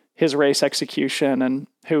for his race execution and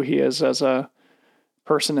who he is as a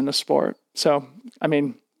person in the sport. So, I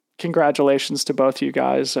mean, congratulations to both you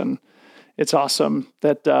guys. And it's awesome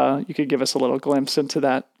that you could give us a little glimpse into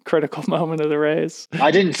that critical moment of the race. I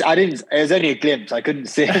didn't, it was only a glimpse. I couldn't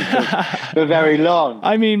see it for very long.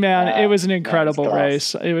 I mean, man, it was an incredible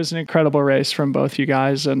race. It was an incredible race from both you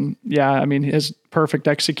guys. And yeah, I mean, his perfect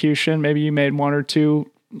execution, maybe you made one or two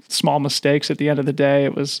small mistakes at the end of the day.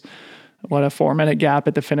 It was a 4-minute gap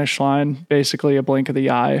at the finish line, basically a blink of the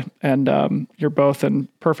eye. And you're both in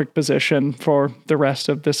perfect position for the rest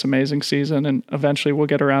of this amazing season. And eventually we'll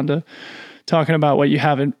get around to talking about what you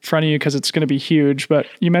have in front of you, because it's going to be huge. But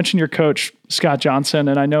you mentioned your coach, Scott Johnson,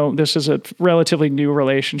 and I know this is a relatively new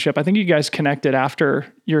relationship. I think you guys connected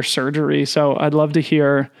after your surgery. So I'd love to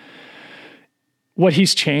hear what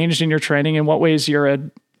he's changed in your training, and what ways you're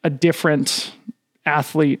a different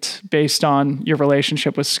athlete based on your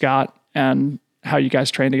relationship with Scott and how you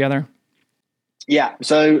guys train together. Yeah.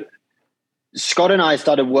 So Scott and I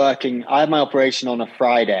started working. I had my operation on a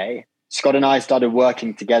Friday. Scott and I started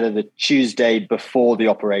working together the Tuesday before the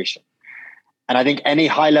operation. And I think any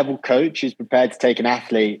high-level coach who's prepared to take an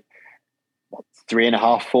athlete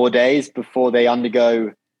 3.5, 4 days before they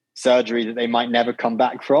undergo surgery that they might never come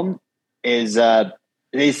back from is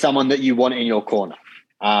someone that you want in your corner.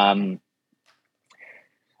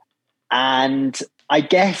 And I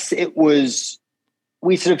guess we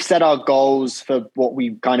sort of set our goals for what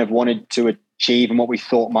we kind of wanted to achieve and what we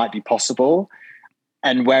thought might be possible.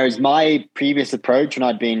 And whereas my previous approach, when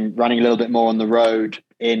I'd been running a little bit more on the road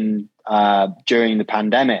during the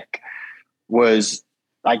pandemic, was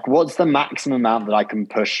like, what's the maximum amount that I can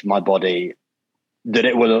push my body that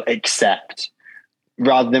it will accept?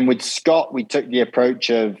 Rather than with Scott, we took the approach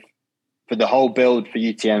of, for the whole build for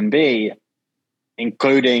UTMB,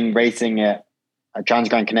 including racing at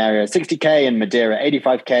Transgran Canaria 60K and Madeira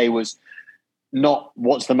 85K, was not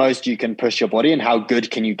what's the most you can push your body and how good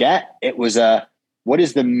can you get. It was what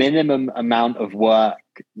is the minimum amount of work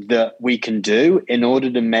that we can do in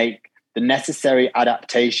order to make the necessary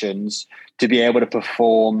adaptations to be able to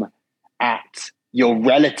perform at your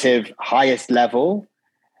relative highest level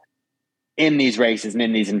in these races and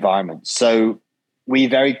in these environments. So we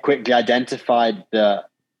very quickly identified that,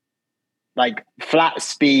 like, flat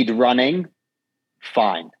speed running,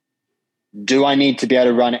 fine. Do I need to be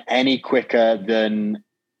able to run any quicker than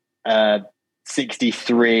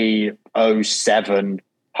 63:07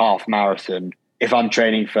 half marathon if I'm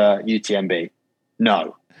training for UTMB?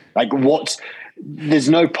 No. Like, there's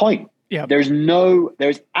no point. Yeah. There's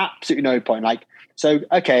absolutely no point. Like, so,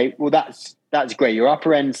 okay, well, that's great. Your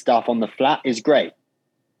upper end stuff on the flat is great.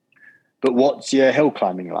 But what's your hill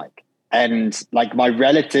climbing like? And like my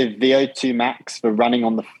relative VO2 max for running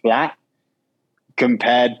on the flat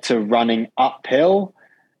compared to running uphill,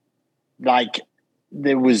 like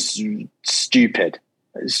it was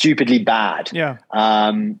stupidly bad. Yeah.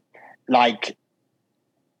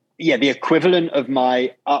 The equivalent of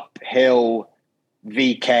my uphill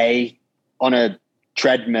VK on a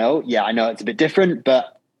treadmill. Yeah, I know it's a bit different,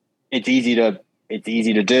 but it's easy to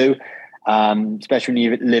do, especially when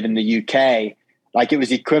you live in the UK. Like it was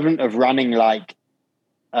the equivalent of running like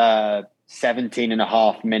 17 and a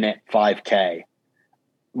half minute 5K,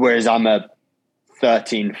 whereas I'm a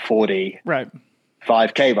 13:40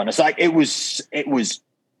 5K runner. So like it was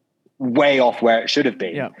way off where it should have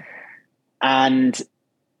been. Yeah. And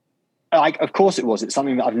like, of course it was. It's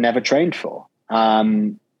something that I've never trained for.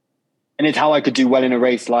 And it's how I could do well in a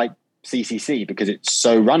race like CCC because it's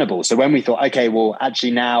so runnable. So when we thought, okay, well,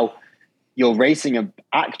 actually now you're racing an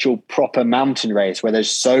actual proper mountain race where there's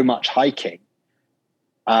so much hiking,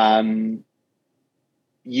 this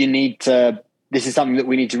is something that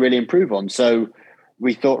we need to really improve on. So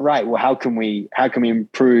we thought, right, well, how can we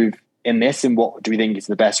improve in this, and what do we think is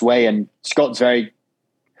the best way? And Scott's very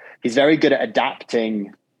good at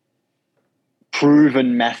adapting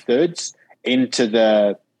proven methods into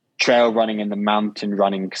the trail running and the mountain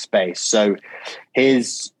running space. So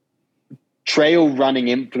his trail running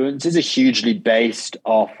influences are hugely based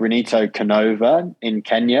off Renito Canova in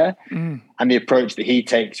Kenya and the approach that he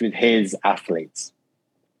takes with his athletes.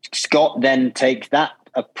 Scott then takes that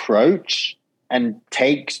approach and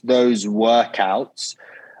takes those workouts,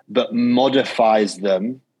 but modifies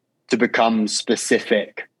them to become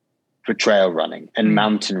specific for trail running and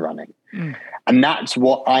mountain running. And that's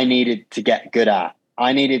what I needed to get good at.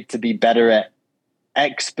 I needed to be better at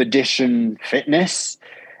expedition fitness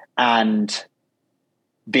and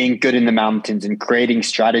being good in the mountains and creating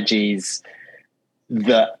strategies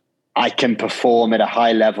that I can perform at a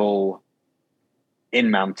high level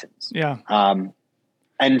in mountains. Yeah.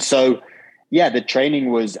 And so, the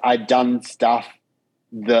training was, I'd done stuff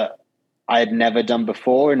that I had never done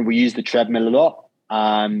before, and we used the treadmill a lot.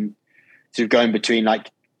 So going between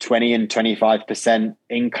like 20 and 25%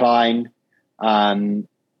 incline. Fortunate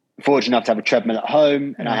enough to have a treadmill at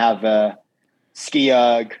home, and I have a ski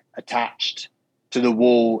erg attached to the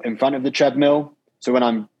wall in front of the treadmill. So when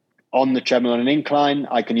I'm on the treadmill on an incline,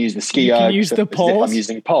 I can use the ski erg use the poles? as if I'm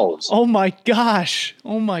using poles. Oh my gosh.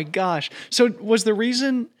 So was the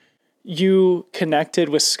reason you connected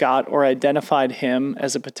with Scott or identified him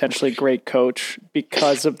as a potentially great coach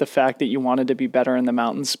because of the fact that you wanted to be better in the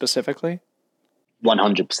mountains specifically?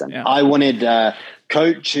 100%. Yeah. I wanted a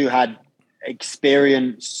coach who had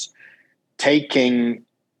experience taking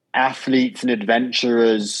athletes and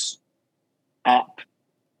adventurers up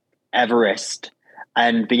Everest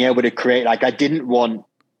and being able to create, like, I didn't want,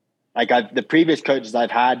 like, the previous coaches I've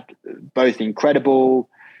had, both incredible.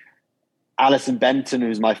 Alison Benton, who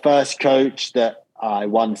was my first coach that I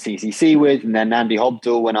won CCC with, and then Andy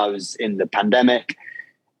Hobdell when I was in the pandemic.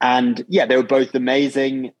 And they were both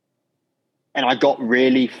amazing. And I got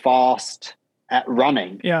really fast at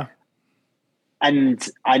running. Yeah. And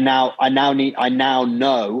I now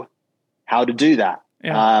know how to do that.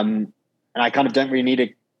 Yeah. And I kind of don't really need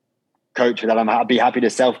a coach for that. I'd be happy to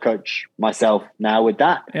self-coach myself now with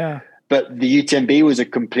that. Yeah. But the UTMB was a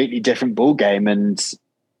completely different ball game, and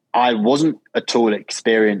I wasn't at all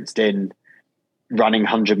experienced in running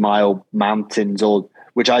 100-mile mountains,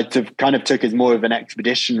 which I kind of took as more of an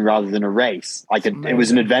expedition rather than a race. It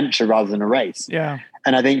was an adventure rather than a race. Yeah.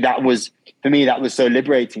 And I think that was, for me, that was so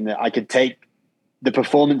liberating that I could take the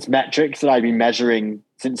performance metrics that I've been measuring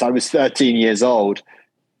since I was 13 years old,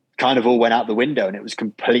 kind of all went out the window, and it was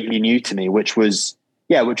completely new to me, which was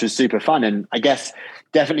super fun. And I guess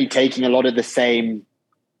definitely taking a lot of the same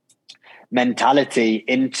mentality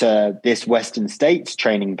into this Western States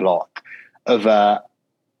training block of,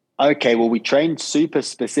 okay, well, we trained super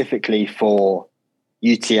specifically for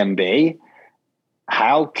UTMB.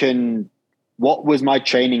 What was my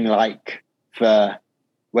training like for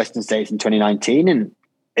Western States in 2019? And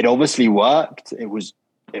it obviously worked. It was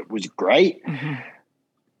great. Mm-hmm.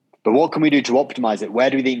 But what can we do to optimize it?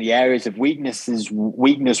 Where do we think the areas of weakness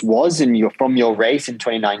was from your race in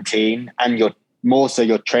 2019 and your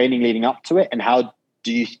training leading up to it? And how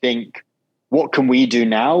do you think, what can we do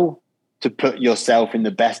now to put yourself in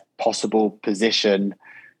the best possible position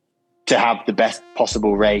to have the best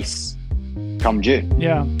possible race come June?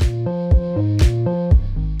 Yeah.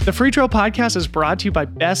 The Free Trail Podcast is brought to you by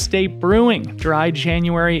Best Day Brewing. Dry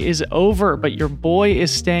January is over, but your boy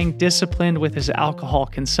is staying disciplined with his alcohol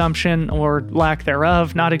consumption, or lack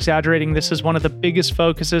thereof. Not exaggerating, this is one of the biggest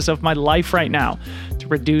focuses of my life right now, to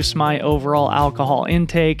reduce my overall alcohol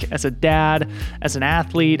intake. As a dad, as an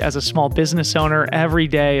athlete, as a small business owner, every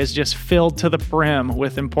day is just filled to the brim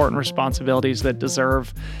with important responsibilities that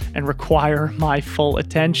deserve and require my full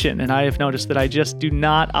attention. And I have noticed that I just do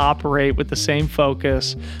not operate with the same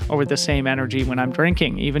focus or with the same energy when I'm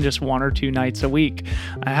drinking, even just 1 or 2 nights a week.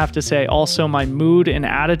 I have to say also my mood and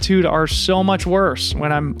attitude are so much worse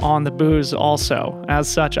when I'm on the booze also. As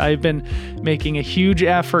such, I've been making a huge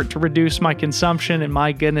effort to reduce my consumption, and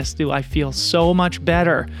my goodness, do I feel so much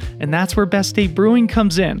better. And that's where Best Day Brewing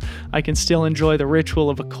comes in. I can still enjoy the ritual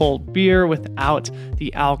of a cold beer without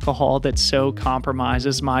the alcohol that so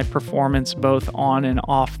compromises my performance both on and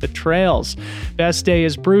off the trails. Best Day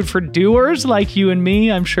is brewed for doers like you and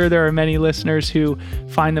me. I'm sure there are many listeners who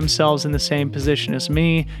find themselves in the same position as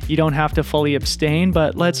me. You don't have to fully abstain,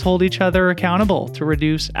 but let's hold each other accountable to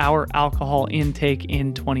reduce our alcohol intake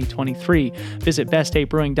in 2023. Visit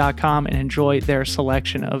bestdaybrewing.com and enjoy their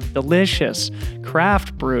selection of delicious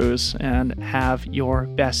craft brews and have your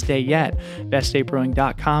best day yet.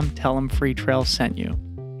 bestdaybrewing.com. Tell them Free Trail sent you.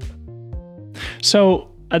 So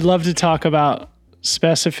I'd love to talk about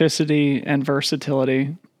specificity and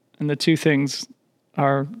versatility, and the two things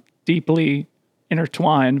are deeply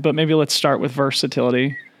intertwined, but maybe let's start with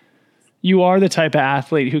versatility. You are the type of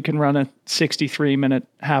athlete who can run a 63-minute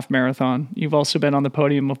half marathon. You've also been on the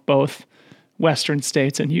podium of both Western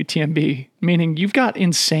States and UTMB, meaning you've got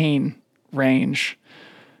insane range.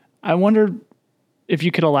 I wonder if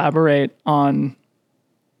you could elaborate on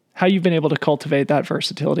how you've been able to cultivate that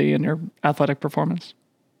versatility in your athletic performance.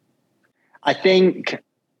 I think,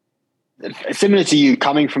 similar to you,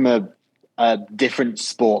 coming from a different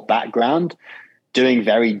sport background, doing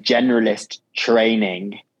very generalist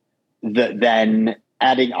training, that then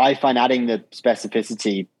I find adding the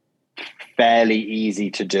specificity fairly easy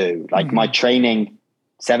to do. Like my training,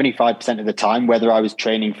 75% of the time, whether I was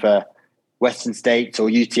training for Western States or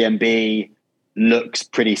UTMB, looks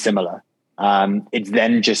pretty similar. It's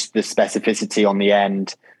then just the specificity on the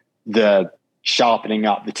end, the sharpening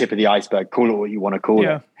up, the tip of the iceberg, call it what you want to call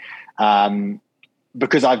it.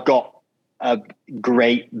 Because I've got a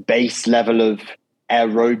great base level of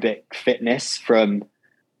aerobic fitness from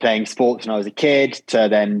playing sports when I was a kid to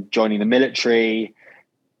then joining the military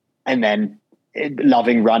and then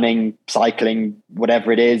loving running, cycling,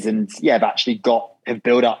 whatever it is. And yeah, have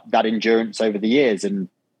built up that endurance over the years. And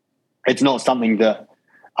it's not something that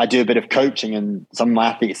I do a bit of coaching, and some of my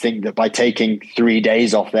athletes think that by taking 3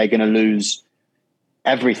 days off, they're going to lose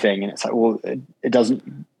everything. And it's like, well, it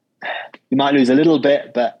doesn't, you might lose a little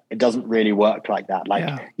bit, but it doesn't really work like that.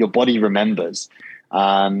 Your body remembers.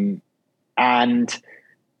 And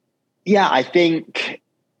yeah, I think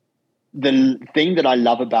the thing that I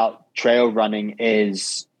love about trail running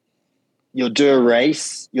is you'll do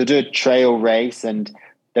a trail race, and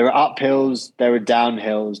there are uphills, there are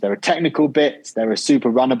downhills, there are technical bits, there are super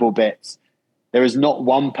runnable bits. There is not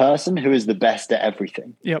one person who is the best at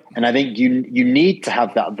everything. Yep. And I think you need to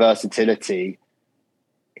have that versatility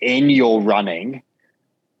in your running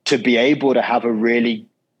to be able to have a really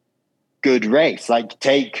good race. Like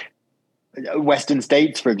take Western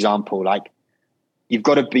States, for example. Like you've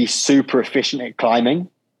got to be super efficient at climbing,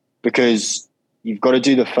 because you've got to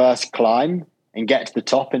do the first climb and get to the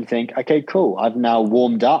top and think, okay, cool, I've now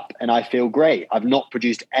warmed up and I feel great. I've not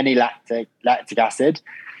produced any lactic acid,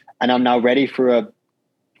 and I'm now ready for a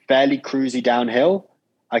fairly cruisy downhill.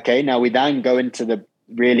 Okay, now we then go into the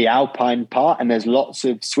really alpine part, and there's lots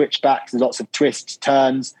of switchbacks, there's lots of twists,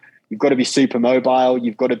 turns. You've got to be super mobile.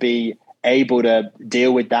 You've got to be able to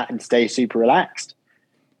deal with that and stay super relaxed.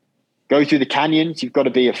 Go through the canyons. You've got to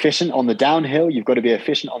be efficient on the downhill. You've got to be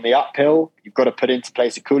efficient on the uphill. You've got to put into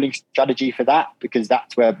place a cooling strategy for that, because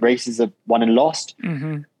that's where races are won and lost.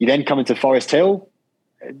 You then come into Forest Hill.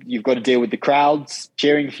 You've got to deal with the crowds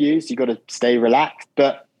cheering for you. So you've got to stay relaxed,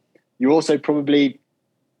 but you're also probably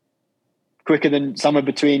quicker than somewhere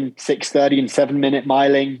between 6:30 and 7-minute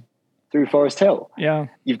miling through Forest Hill. Yeah.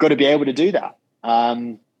 You've got to be able to do that.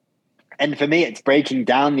 And for me, it's breaking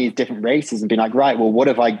down these different races and being like, right, well, what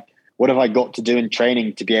have I got to do in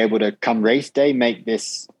training to be able to come race day, make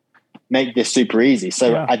this super easy.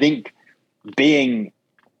 So I think being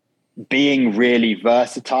really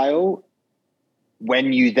versatile,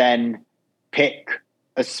 when you then pick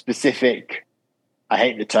a specific, I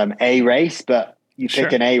hate the term A race, but you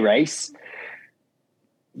pick an A race,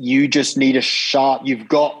 you just need you've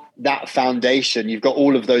got that foundation. You've got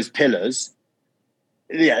all of those pillars.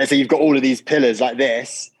 Yeah. So you've got all of these pillars like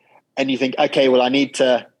this, and you think, okay, well,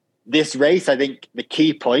 this race, I think the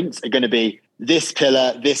key points are going to be this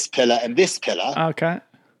pillar, and this pillar. Okay.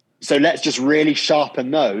 So let's just really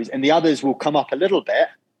sharpen those, and the others will come up a little bit,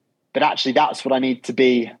 but actually that's what I need to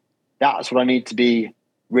be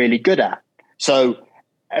really good at. So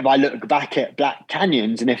if I look back at Black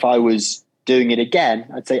Canyons, and if I was doing it again,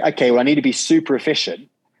 I'd say, okay, well, I need to be super efficient,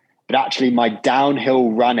 but actually my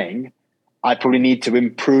downhill running, I probably need to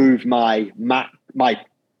improve my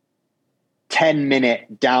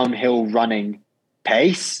 10-minute downhill running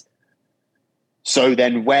pace. So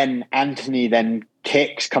then when Anthony then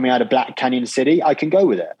kicks coming out of Black Canyon City, I can go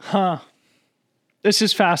with it. Huh. This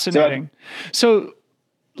is fascinating. So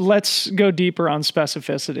let's go deeper on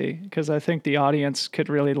specificity, because I think the audience could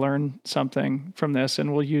really learn something from this,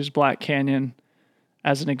 and we'll use Black Canyon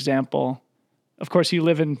as an example. Of course, you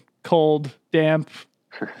live in cold, damp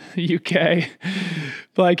UK.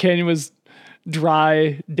 Black Canyon was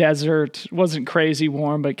dry, desert, wasn't crazy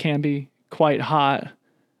warm, but can be quite hot.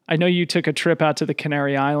 I know you took a trip out to the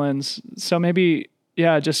Canary Islands, so maybe,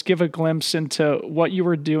 just give a glimpse into what you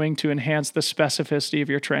were doing to enhance the specificity of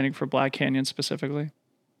your training for Black Canyon specifically.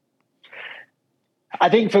 I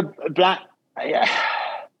think for Black,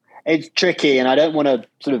 it's tricky, and I don't want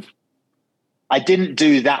to I didn't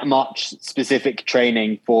do that much specific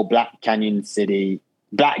training for Black Canyon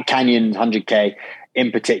 100K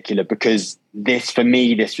in particular, because this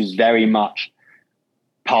was very much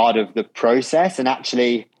part of the process. And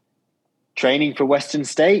actually training for Western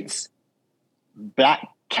States, Black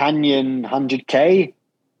Canyon 100K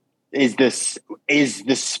is the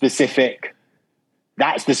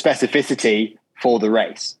specificity for the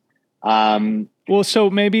race. So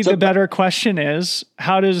maybe the better question is,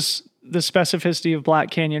 how does the specificity of Black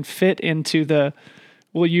Canyon fit into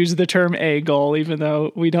we'll use the term A goal, even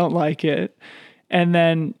though we don't like it. And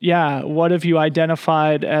then, what have you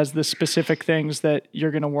identified as the specific things that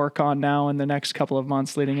you're going to work on now in the next couple of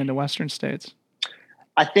months leading into Western States?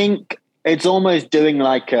 I think it's almost doing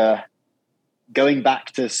going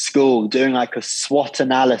back to school, doing like a SWOT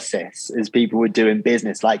analysis, as people would do in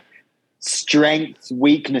business, like strengths,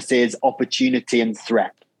 weaknesses, opportunity, and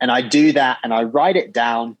threat. And I do that, and I write it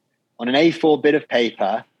down on an A4 bit of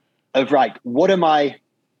paper of, right, what are my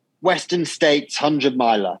Western States 100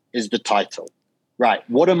 miler is the title. Right.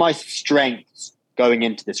 What are my strengths going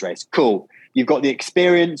into this race? Cool. You've got the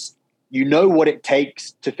experience. You know what it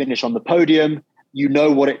takes to finish on the podium. You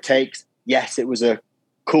know what it takes. Yes, it was a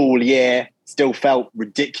cool year. Still felt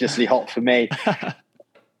ridiculously hot for me.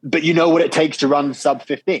 But you know what it takes to run sub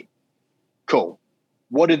 15. Cool.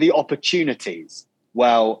 What are the opportunities?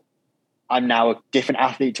 Well, I'm now a different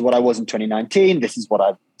athlete to what I was in 2019. This is what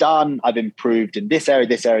I've done. I've improved in this area,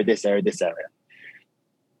 this area, this area, this area.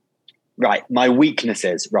 Right. My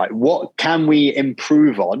weaknesses, right. What can we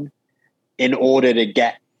improve on in order to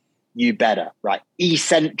get you better? Right.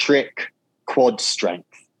 Eccentric quad strength,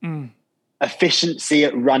 efficiency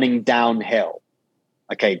at running downhill.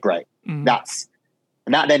 Okay, great. That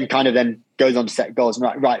then kind of then goes on to set goals.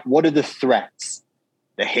 Right. What are the threats?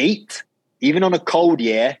 The heat, even on a cold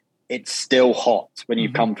year, it's still hot when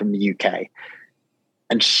you come from the UK,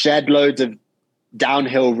 and shed loads of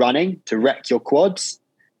downhill running to wreck your quads.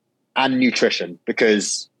 And nutrition,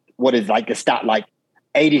 because what is like a stat, like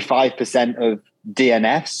 85% of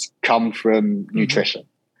DNFs come from nutrition.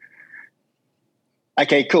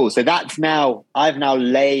 Okay, cool. So I've now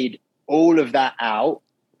laid all of that out,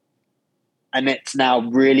 and it's now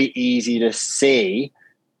really easy to see,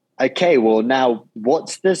 okay, well, now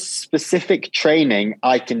what's the specific training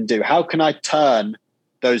I can do? How can I turn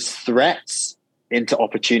those threats into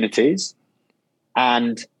opportunities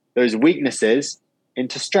and those weaknesses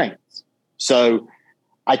into strengths? So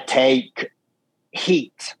I take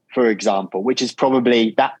heat, for example, which is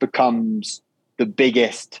that becomes the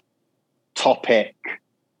biggest topic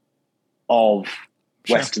of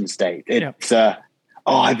Western States. It's,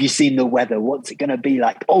 have you seen the weather? What's it going to be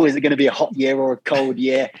like? Oh, is it going to be a hot year or a cold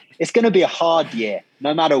year? It's going to be a hard year,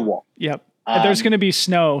 no matter what. Yep. There's going to be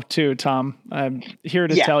snow too, Tom. I'm here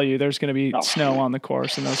to tell you there's going to be snow on the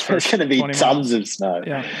course in those first. There's going to be tons of snow.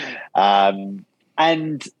 Yeah.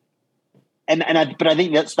 But I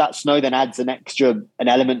think that snow then adds an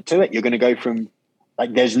element to it. You're going to go from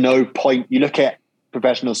there's no point. You look at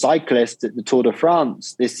professional cyclists at the Tour de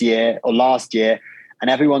France this year or last year, and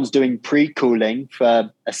everyone's doing pre-cooling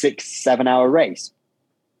for a 6-7 hour race.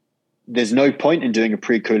 There's no point in doing a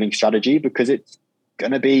pre-cooling strategy, because it's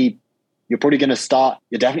going to be, you're definitely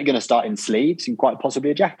going to start in sleeves and quite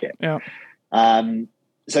possibly a jacket. Yeah.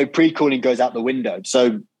 So pre-cooling goes out the window.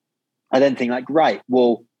 So I then think right,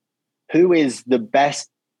 well, who is the best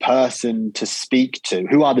person to speak to?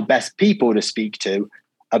 Who are the best people to speak to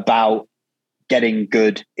about getting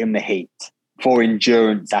good in the heat for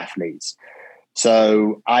endurance athletes?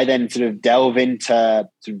 So I then sort of delve into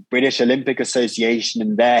sort of British Olympic Association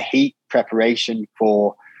and their heat preparation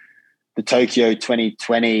for the Tokyo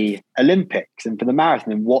 2020 Olympics and for the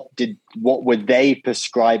marathon, and what were they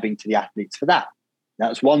prescribing to the athletes for that?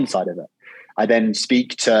 That's one side of it. I then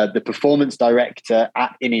speak to the performance director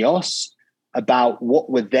at Ineos about what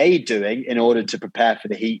were they doing in order to prepare for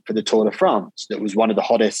the heat for the Tour de France. That was one of the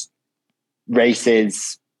hottest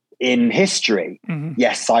races in history. Mm-hmm.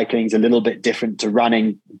 Yes, cycling is a little bit different to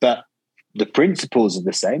running, but the principles are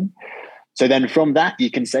the same. So then from that,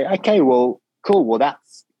 you can say, okay, well, cool. Well,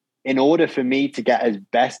 that's in order for me to get as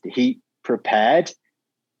best heat prepared,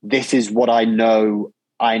 this is what I know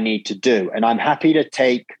I need to do. And I'm happy to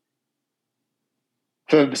take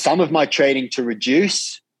for some of my training to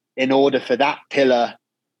reduce in order for that pillar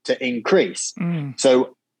to increase.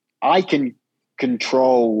 So I can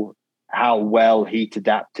control how well heat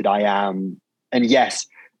adapted I am. And yes,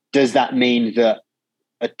 does that mean that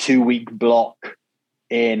a 2-week block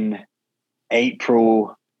in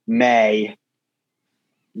April, May,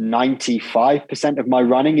 95% of my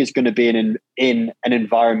running is going to be in an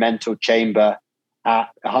environmental chamber at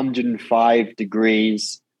 105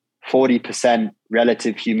 degrees, 40%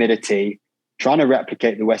 relative humidity, trying to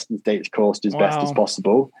replicate the Western States course as best as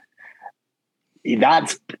possible.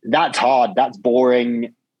 That's hard. That's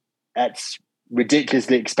boring. That's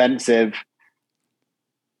ridiculously expensive.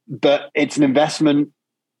 But it's an investment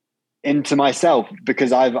into myself,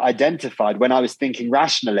 because I've identified, when I was thinking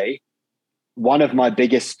rationally, one of my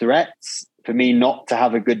biggest threats for me not to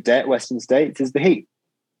have a good day at Western States is the heat.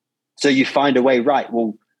 So you find a way, right?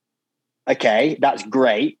 Well, okay, that's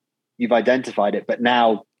great. You've identified it, but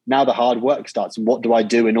now the hard work starts. And what do I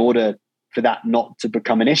do in order for that not to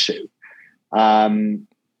become an issue? And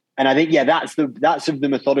I think, that's the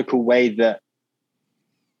methodical way that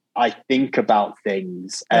I think about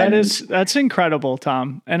things. And that's incredible,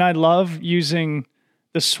 Tom. And I love using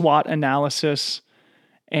the SWOT analysis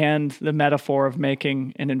and the metaphor of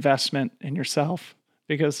making an investment in yourself,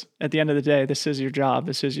 because at the end of the day, this is your job,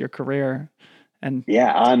 this is your career. And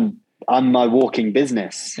I'm my walking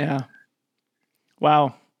business. Yeah.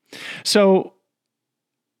 Wow. So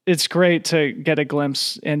it's great to get a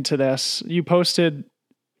glimpse into this. You posted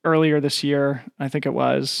earlier this year, I think it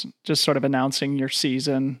was, just sort of announcing your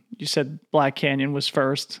season. You said Black Canyon was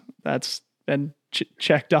first. That's been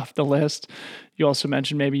checked off the list. You also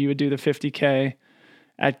mentioned maybe you would do the 50K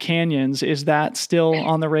at Canyons. Is that still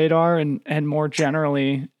on the radar? And more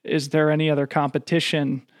generally, is there any other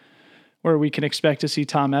competition where we can expect to see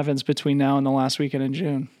Tom Evans between now and the last weekend in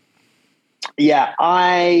June? Yeah,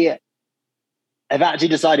 I have actually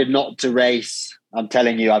decided not to race. I'm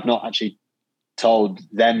telling you, I've not actually told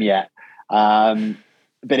them yet. But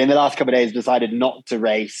in the last couple of days, I've decided not to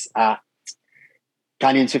race at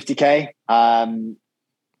Canyons 50K.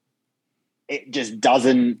 It just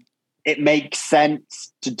doesn't, it makes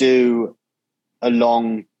sense to do a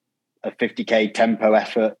 50K tempo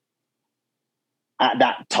effort at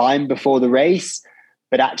that time before the race.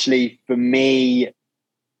 But actually, for me,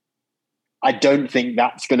 I don't think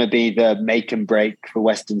that's going to be the make and break for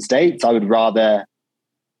Western States. I would rather,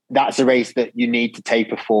 that's a race that you need to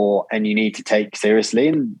taper for and you need to take seriously,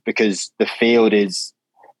 and because the field it's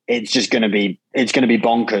going to be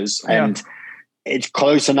bonkers. Yeah. And it's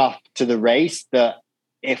close enough to the race that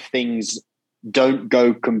if things don't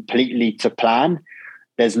go completely to plan,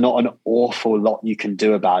 there's not an awful lot you can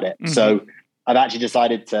do about it. Mm-hmm. So I've actually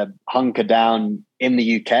decided to hunker down in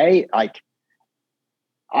the UK. Like,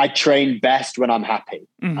 I train best when I'm happy.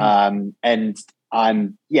 Mm-hmm. And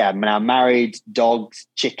I'm now married, dogs,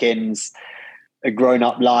 chickens, a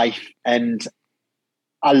grown-up life. And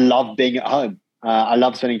I love being at home. I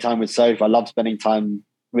love spending time with Soph. I love spending time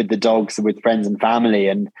with the dogs and with friends and family.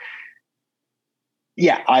 And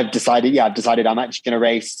I've decided I'm actually going to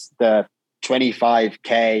race the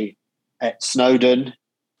 25K at Snowdon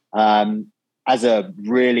as a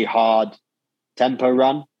really hard tempo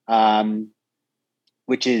run,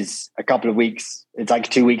 which is a couple of weeks. It's like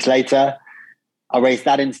 2 weeks later. I'll race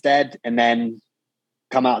that instead and then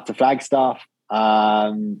come out to Flagstaff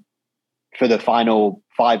for the final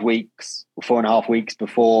 5 weeks or 4.5 weeks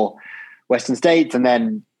before Western States, and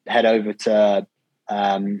then head over to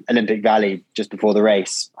Olympic Valley just before the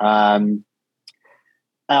race. I'll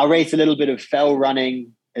race a little bit of fell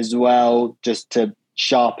running as well, just to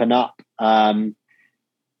sharpen up. The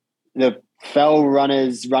fell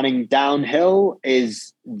runners running downhill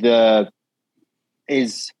is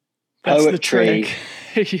poetry.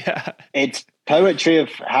 Yeah. It's poetry of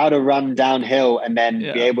how to run downhill and then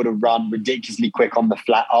be able to run ridiculously quick on the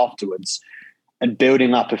flat afterwards, and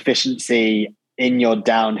building up efficiency in your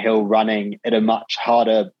downhill running at a much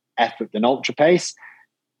harder effort than ultra pace,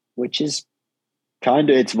 which is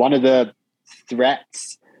it's one of the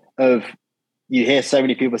threats of, you hear so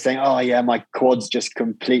many people saying, oh yeah, my quads just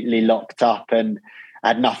completely locked up and I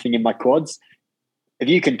had nothing in my quads. If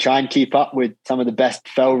you can try and keep up with some of the best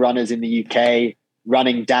fell runners in the UK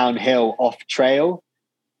running downhill off trail,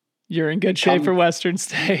 you're in good shape for Western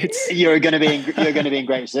States. You're going to be in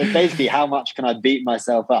great. So basically, how much can I beat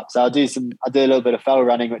myself up? So I'll do a little bit of fell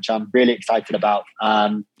running, which I'm really excited about.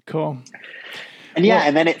 Cool. And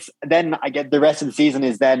then I get the rest of the season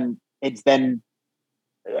it's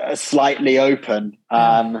slightly open.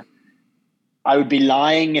 I would be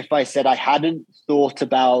lying if I said I hadn't thought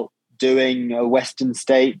about doing a Western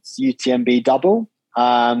States UTMB double.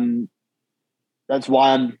 That's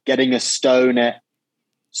why I'm getting a stone at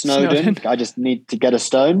Snowdon. I just need to get a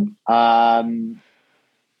stone.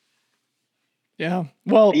 Yeah.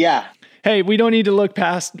 Well, yeah. Hey, we don't need to look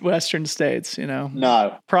past Western States,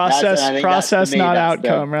 No. Process, not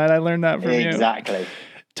outcome, right? I learned that from you. Exactly.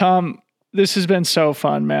 Tom, this has been so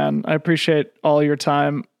fun, man. I appreciate all your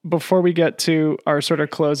time. Before we get to our sort of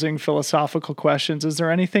closing philosophical questions, is there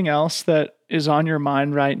anything else that is on your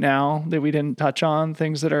mind right now that we didn't touch on?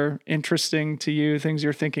 Things that are interesting to you, things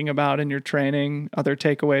you're thinking about in your training, other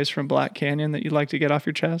takeaways from Black Canyon that you'd like to get off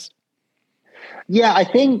your chest? Yeah, I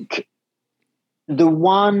think the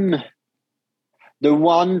one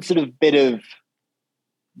sort of bit of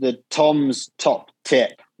the Tom's top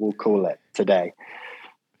tip, we'll call it today,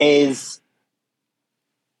 is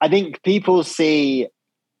I think people see,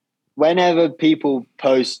 whenever people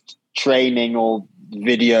post training or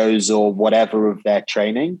videos or whatever of their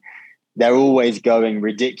training, they're always going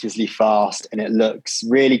ridiculously fast and it looks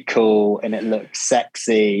really cool and it looks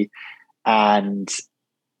sexy and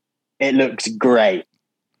it looks great.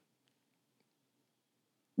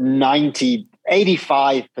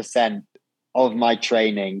 85% of my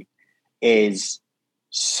training is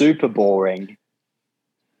super boring,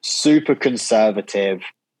 super conservative,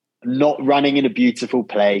 not running in a beautiful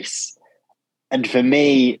place. And for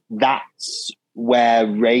me, that's where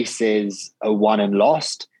races are won and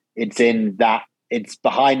lost. It's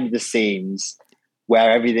behind the scenes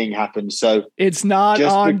where everything happens. So it's not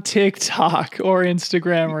on TikTok or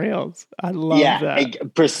Instagram Reels. I love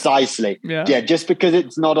that. Precisely. Yeah. Just because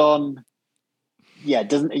it's not on.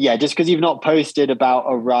 Just because you've not posted about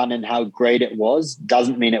a run and how great it was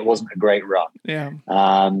doesn't mean it wasn't a great run. Yeah.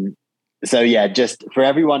 So just for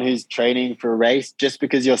everyone who's training for a race, just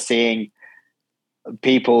because you're seeing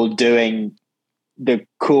people doing the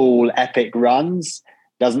cool epic runs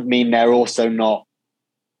doesn't mean they're also not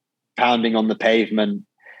pounding on the pavement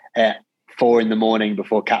at 4 a.m.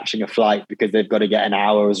 before catching a flight because they've got to get an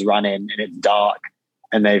hour's run in and it's dark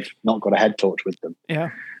and they've not got a head torch with them.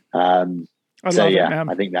 Yeah. I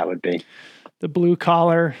think that would be the blue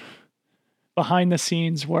collar behind the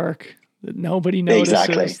scenes work that nobody notices.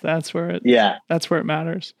 Exactly. That's where it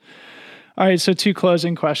matters. All right. So 2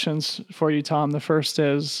 closing questions for you, Tom. The first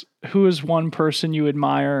is, who is one person you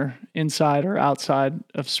admire inside or outside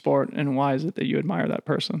of sport, and why is it that you admire that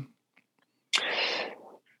person?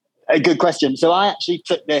 A good question. So I actually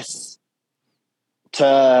took this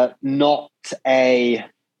to not a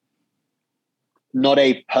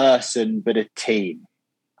person, but a team.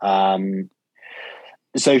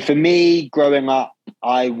 So for me, growing up,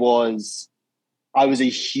 I was a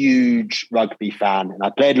huge rugby fan, and I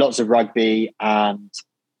played lots of rugby and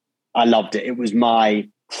I loved it. It was my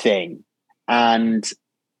thing. And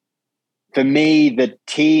for me, the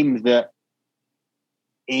team that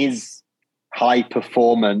is high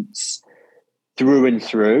performance through and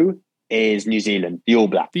through is New Zealand, the All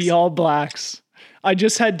Blacks. The All Blacks. I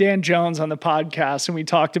just had Dan Jones on the podcast and we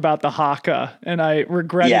talked about the haka, and I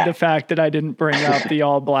regretted the fact that I didn't bring up the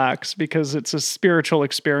All Blacks because it's a spiritual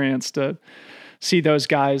experience to see those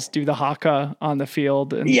guys do the haka on the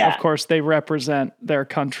field. And of course they represent their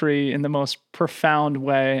country in the most profound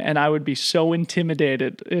way. And I would be so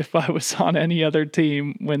intimidated if I was on any other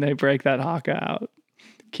team when they break that haka out.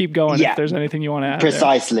 Keep going if there's anything you want to add.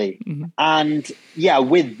 Precisely. Mm-hmm. And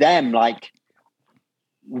with them, like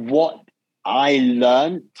what I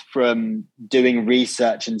learned from doing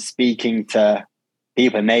research and speaking to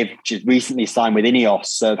people, and they've just recently signed with Ineos,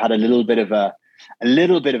 so I've had a little bit of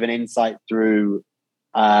an insight through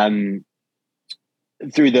the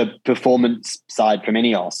performance side from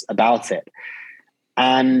Ineos about it.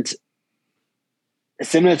 And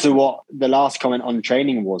similar to what the last comment on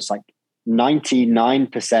training was, like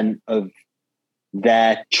 99% of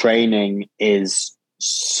their training is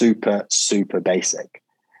super, super basic.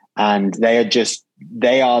 And they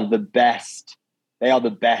are the best They are the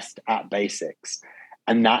best at basics.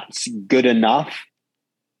 And that's good enough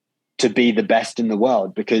to be the best in the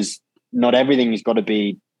world, because not everything has got to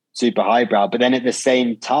be super highbrow. But then at the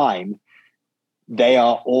same time, they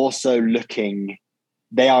are also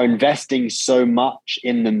they are investing so much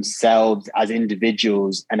in themselves as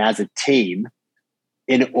individuals and as a team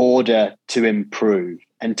in order to improve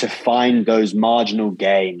and to find those marginal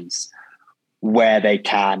gains where they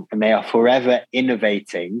can. And they are forever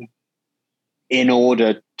innovating in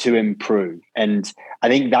order to improve. And I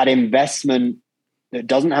think that investment, it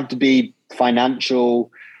doesn't have to be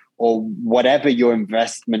financial or whatever your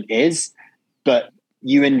investment is, but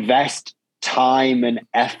you invest time and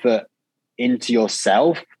effort into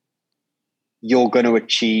yourself, you're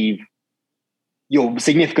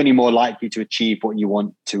significantly more likely to achieve what you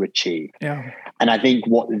want to achieve. Yeah. And I think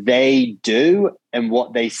what they do and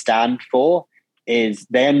what they stand for is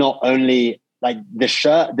they're not only like the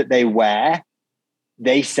shirt that they wear,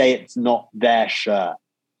 they say it's not their shirt.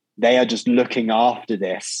 They are just looking after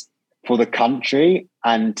this for the country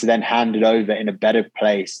and to then hand it over in a better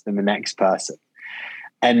place than the next person.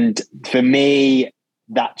 And for me,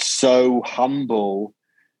 that's so humble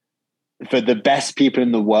for the best people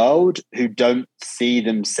in the world who don't see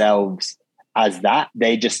themselves as that.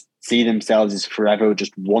 They just see themselves as forever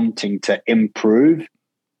just wanting to improve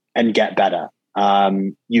and get better.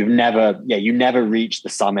 You never reach the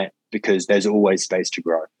summit because there's always space to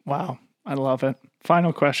grow. Wow. I love it.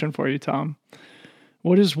 Final question for you, Tom.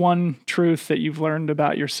 What is one truth that you've learned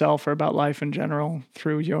about yourself or about life in general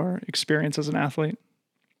through your experience as an athlete?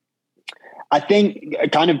 I think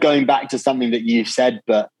kind of going back to something that you've said,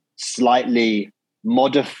 but slightly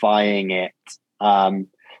modifying it.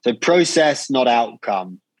 So process, not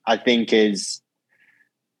outcome, I think is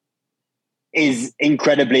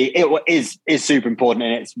incredibly, is super important.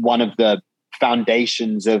 And it's one of the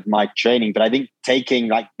foundations of my training. But I think taking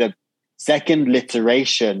like the second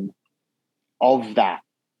literation of that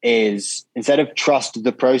is, instead of trust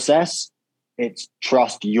the process, it's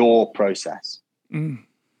trust your process.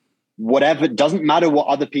 Whatever, doesn't matter what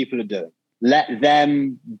other people are doing. Let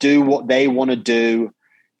them do what they want to do.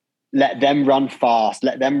 Let them run fast.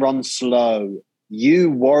 Let them run slow. You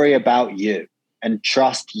worry about you and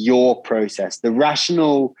trust your process. The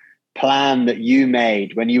rational plan that you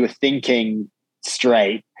made when you were thinking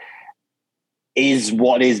straight is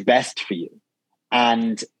what is best for you.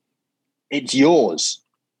 And it's yours.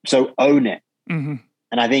 So own it. Mm-hmm.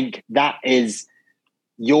 And I think that is,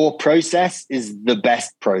 your process is the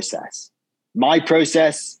best process. My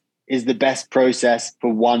process is the best process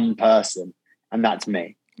for one person, and that's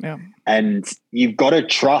me. Yeah. And you've got to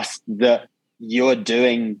trust that you're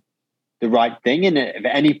doing the right thing. And if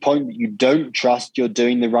at any point that you don't trust you're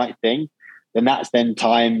doing the right thing, then that's then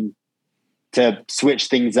time to switch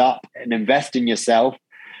things up and invest in yourself,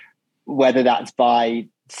 whether that's by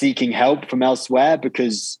seeking help from elsewhere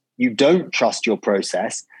because you don't trust your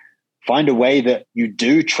process. Find a way that you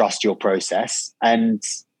do trust your process and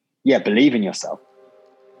believe in yourself.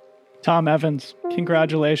 Tom Evans,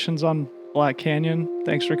 congratulations on Black Canyon.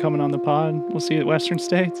 Thanks for coming on the pod. We'll see you at Western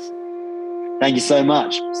States. Thank you so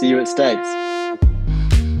much. See you at States.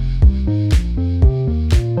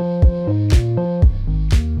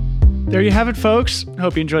 There you have it, folks.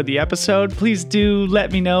 Hope you enjoyed the episode. Please do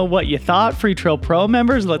let me know what you thought. Free Trail Pro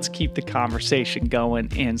members, let's keep the conversation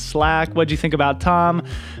going in Slack. What'd you think about Tom?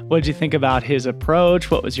 What'd you think about his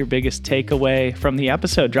approach? What was your biggest takeaway from the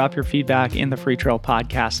episode? Drop your feedback in the Free Trail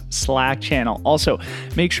Podcast Slack channel. Also,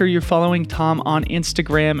 make sure you're following Tom on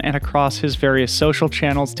Instagram and across his various social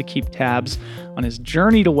channels to keep tabs on his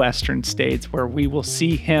journey to Western States, where we will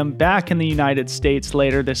see him back in the United States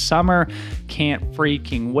later this summer. Can't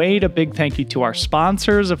freaking wait. A big thank you to our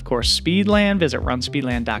sponsors, of course, Speedland. Visit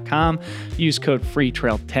runspeedland.com. Use code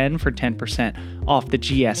FREETRAIL10 for 10% off the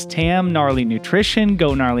GS TAM. Gnarly Nutrition,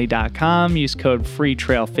 gognarly.com. Use code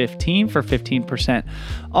FREETRAIL15 for 15%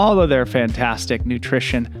 all of their fantastic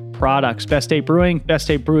nutrition products. Best Day Brewing,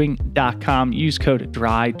 bestdaybrewing.com. Use code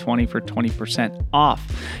DRY20 for 20% off.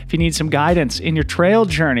 If you need some guidance in your trail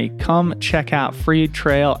journey, come check out Free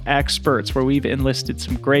Trail Experts, where we've enlisted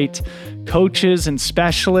some great coaches and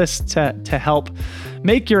specialists to help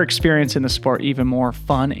make your experience in the sport even more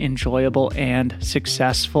fun, enjoyable, and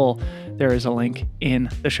successful. There is a link in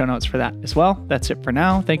the show notes for that as well. That's it for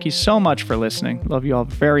now. Thank you so much for listening. Love you all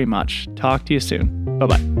very much. Talk to you soon.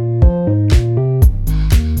 Bye-bye.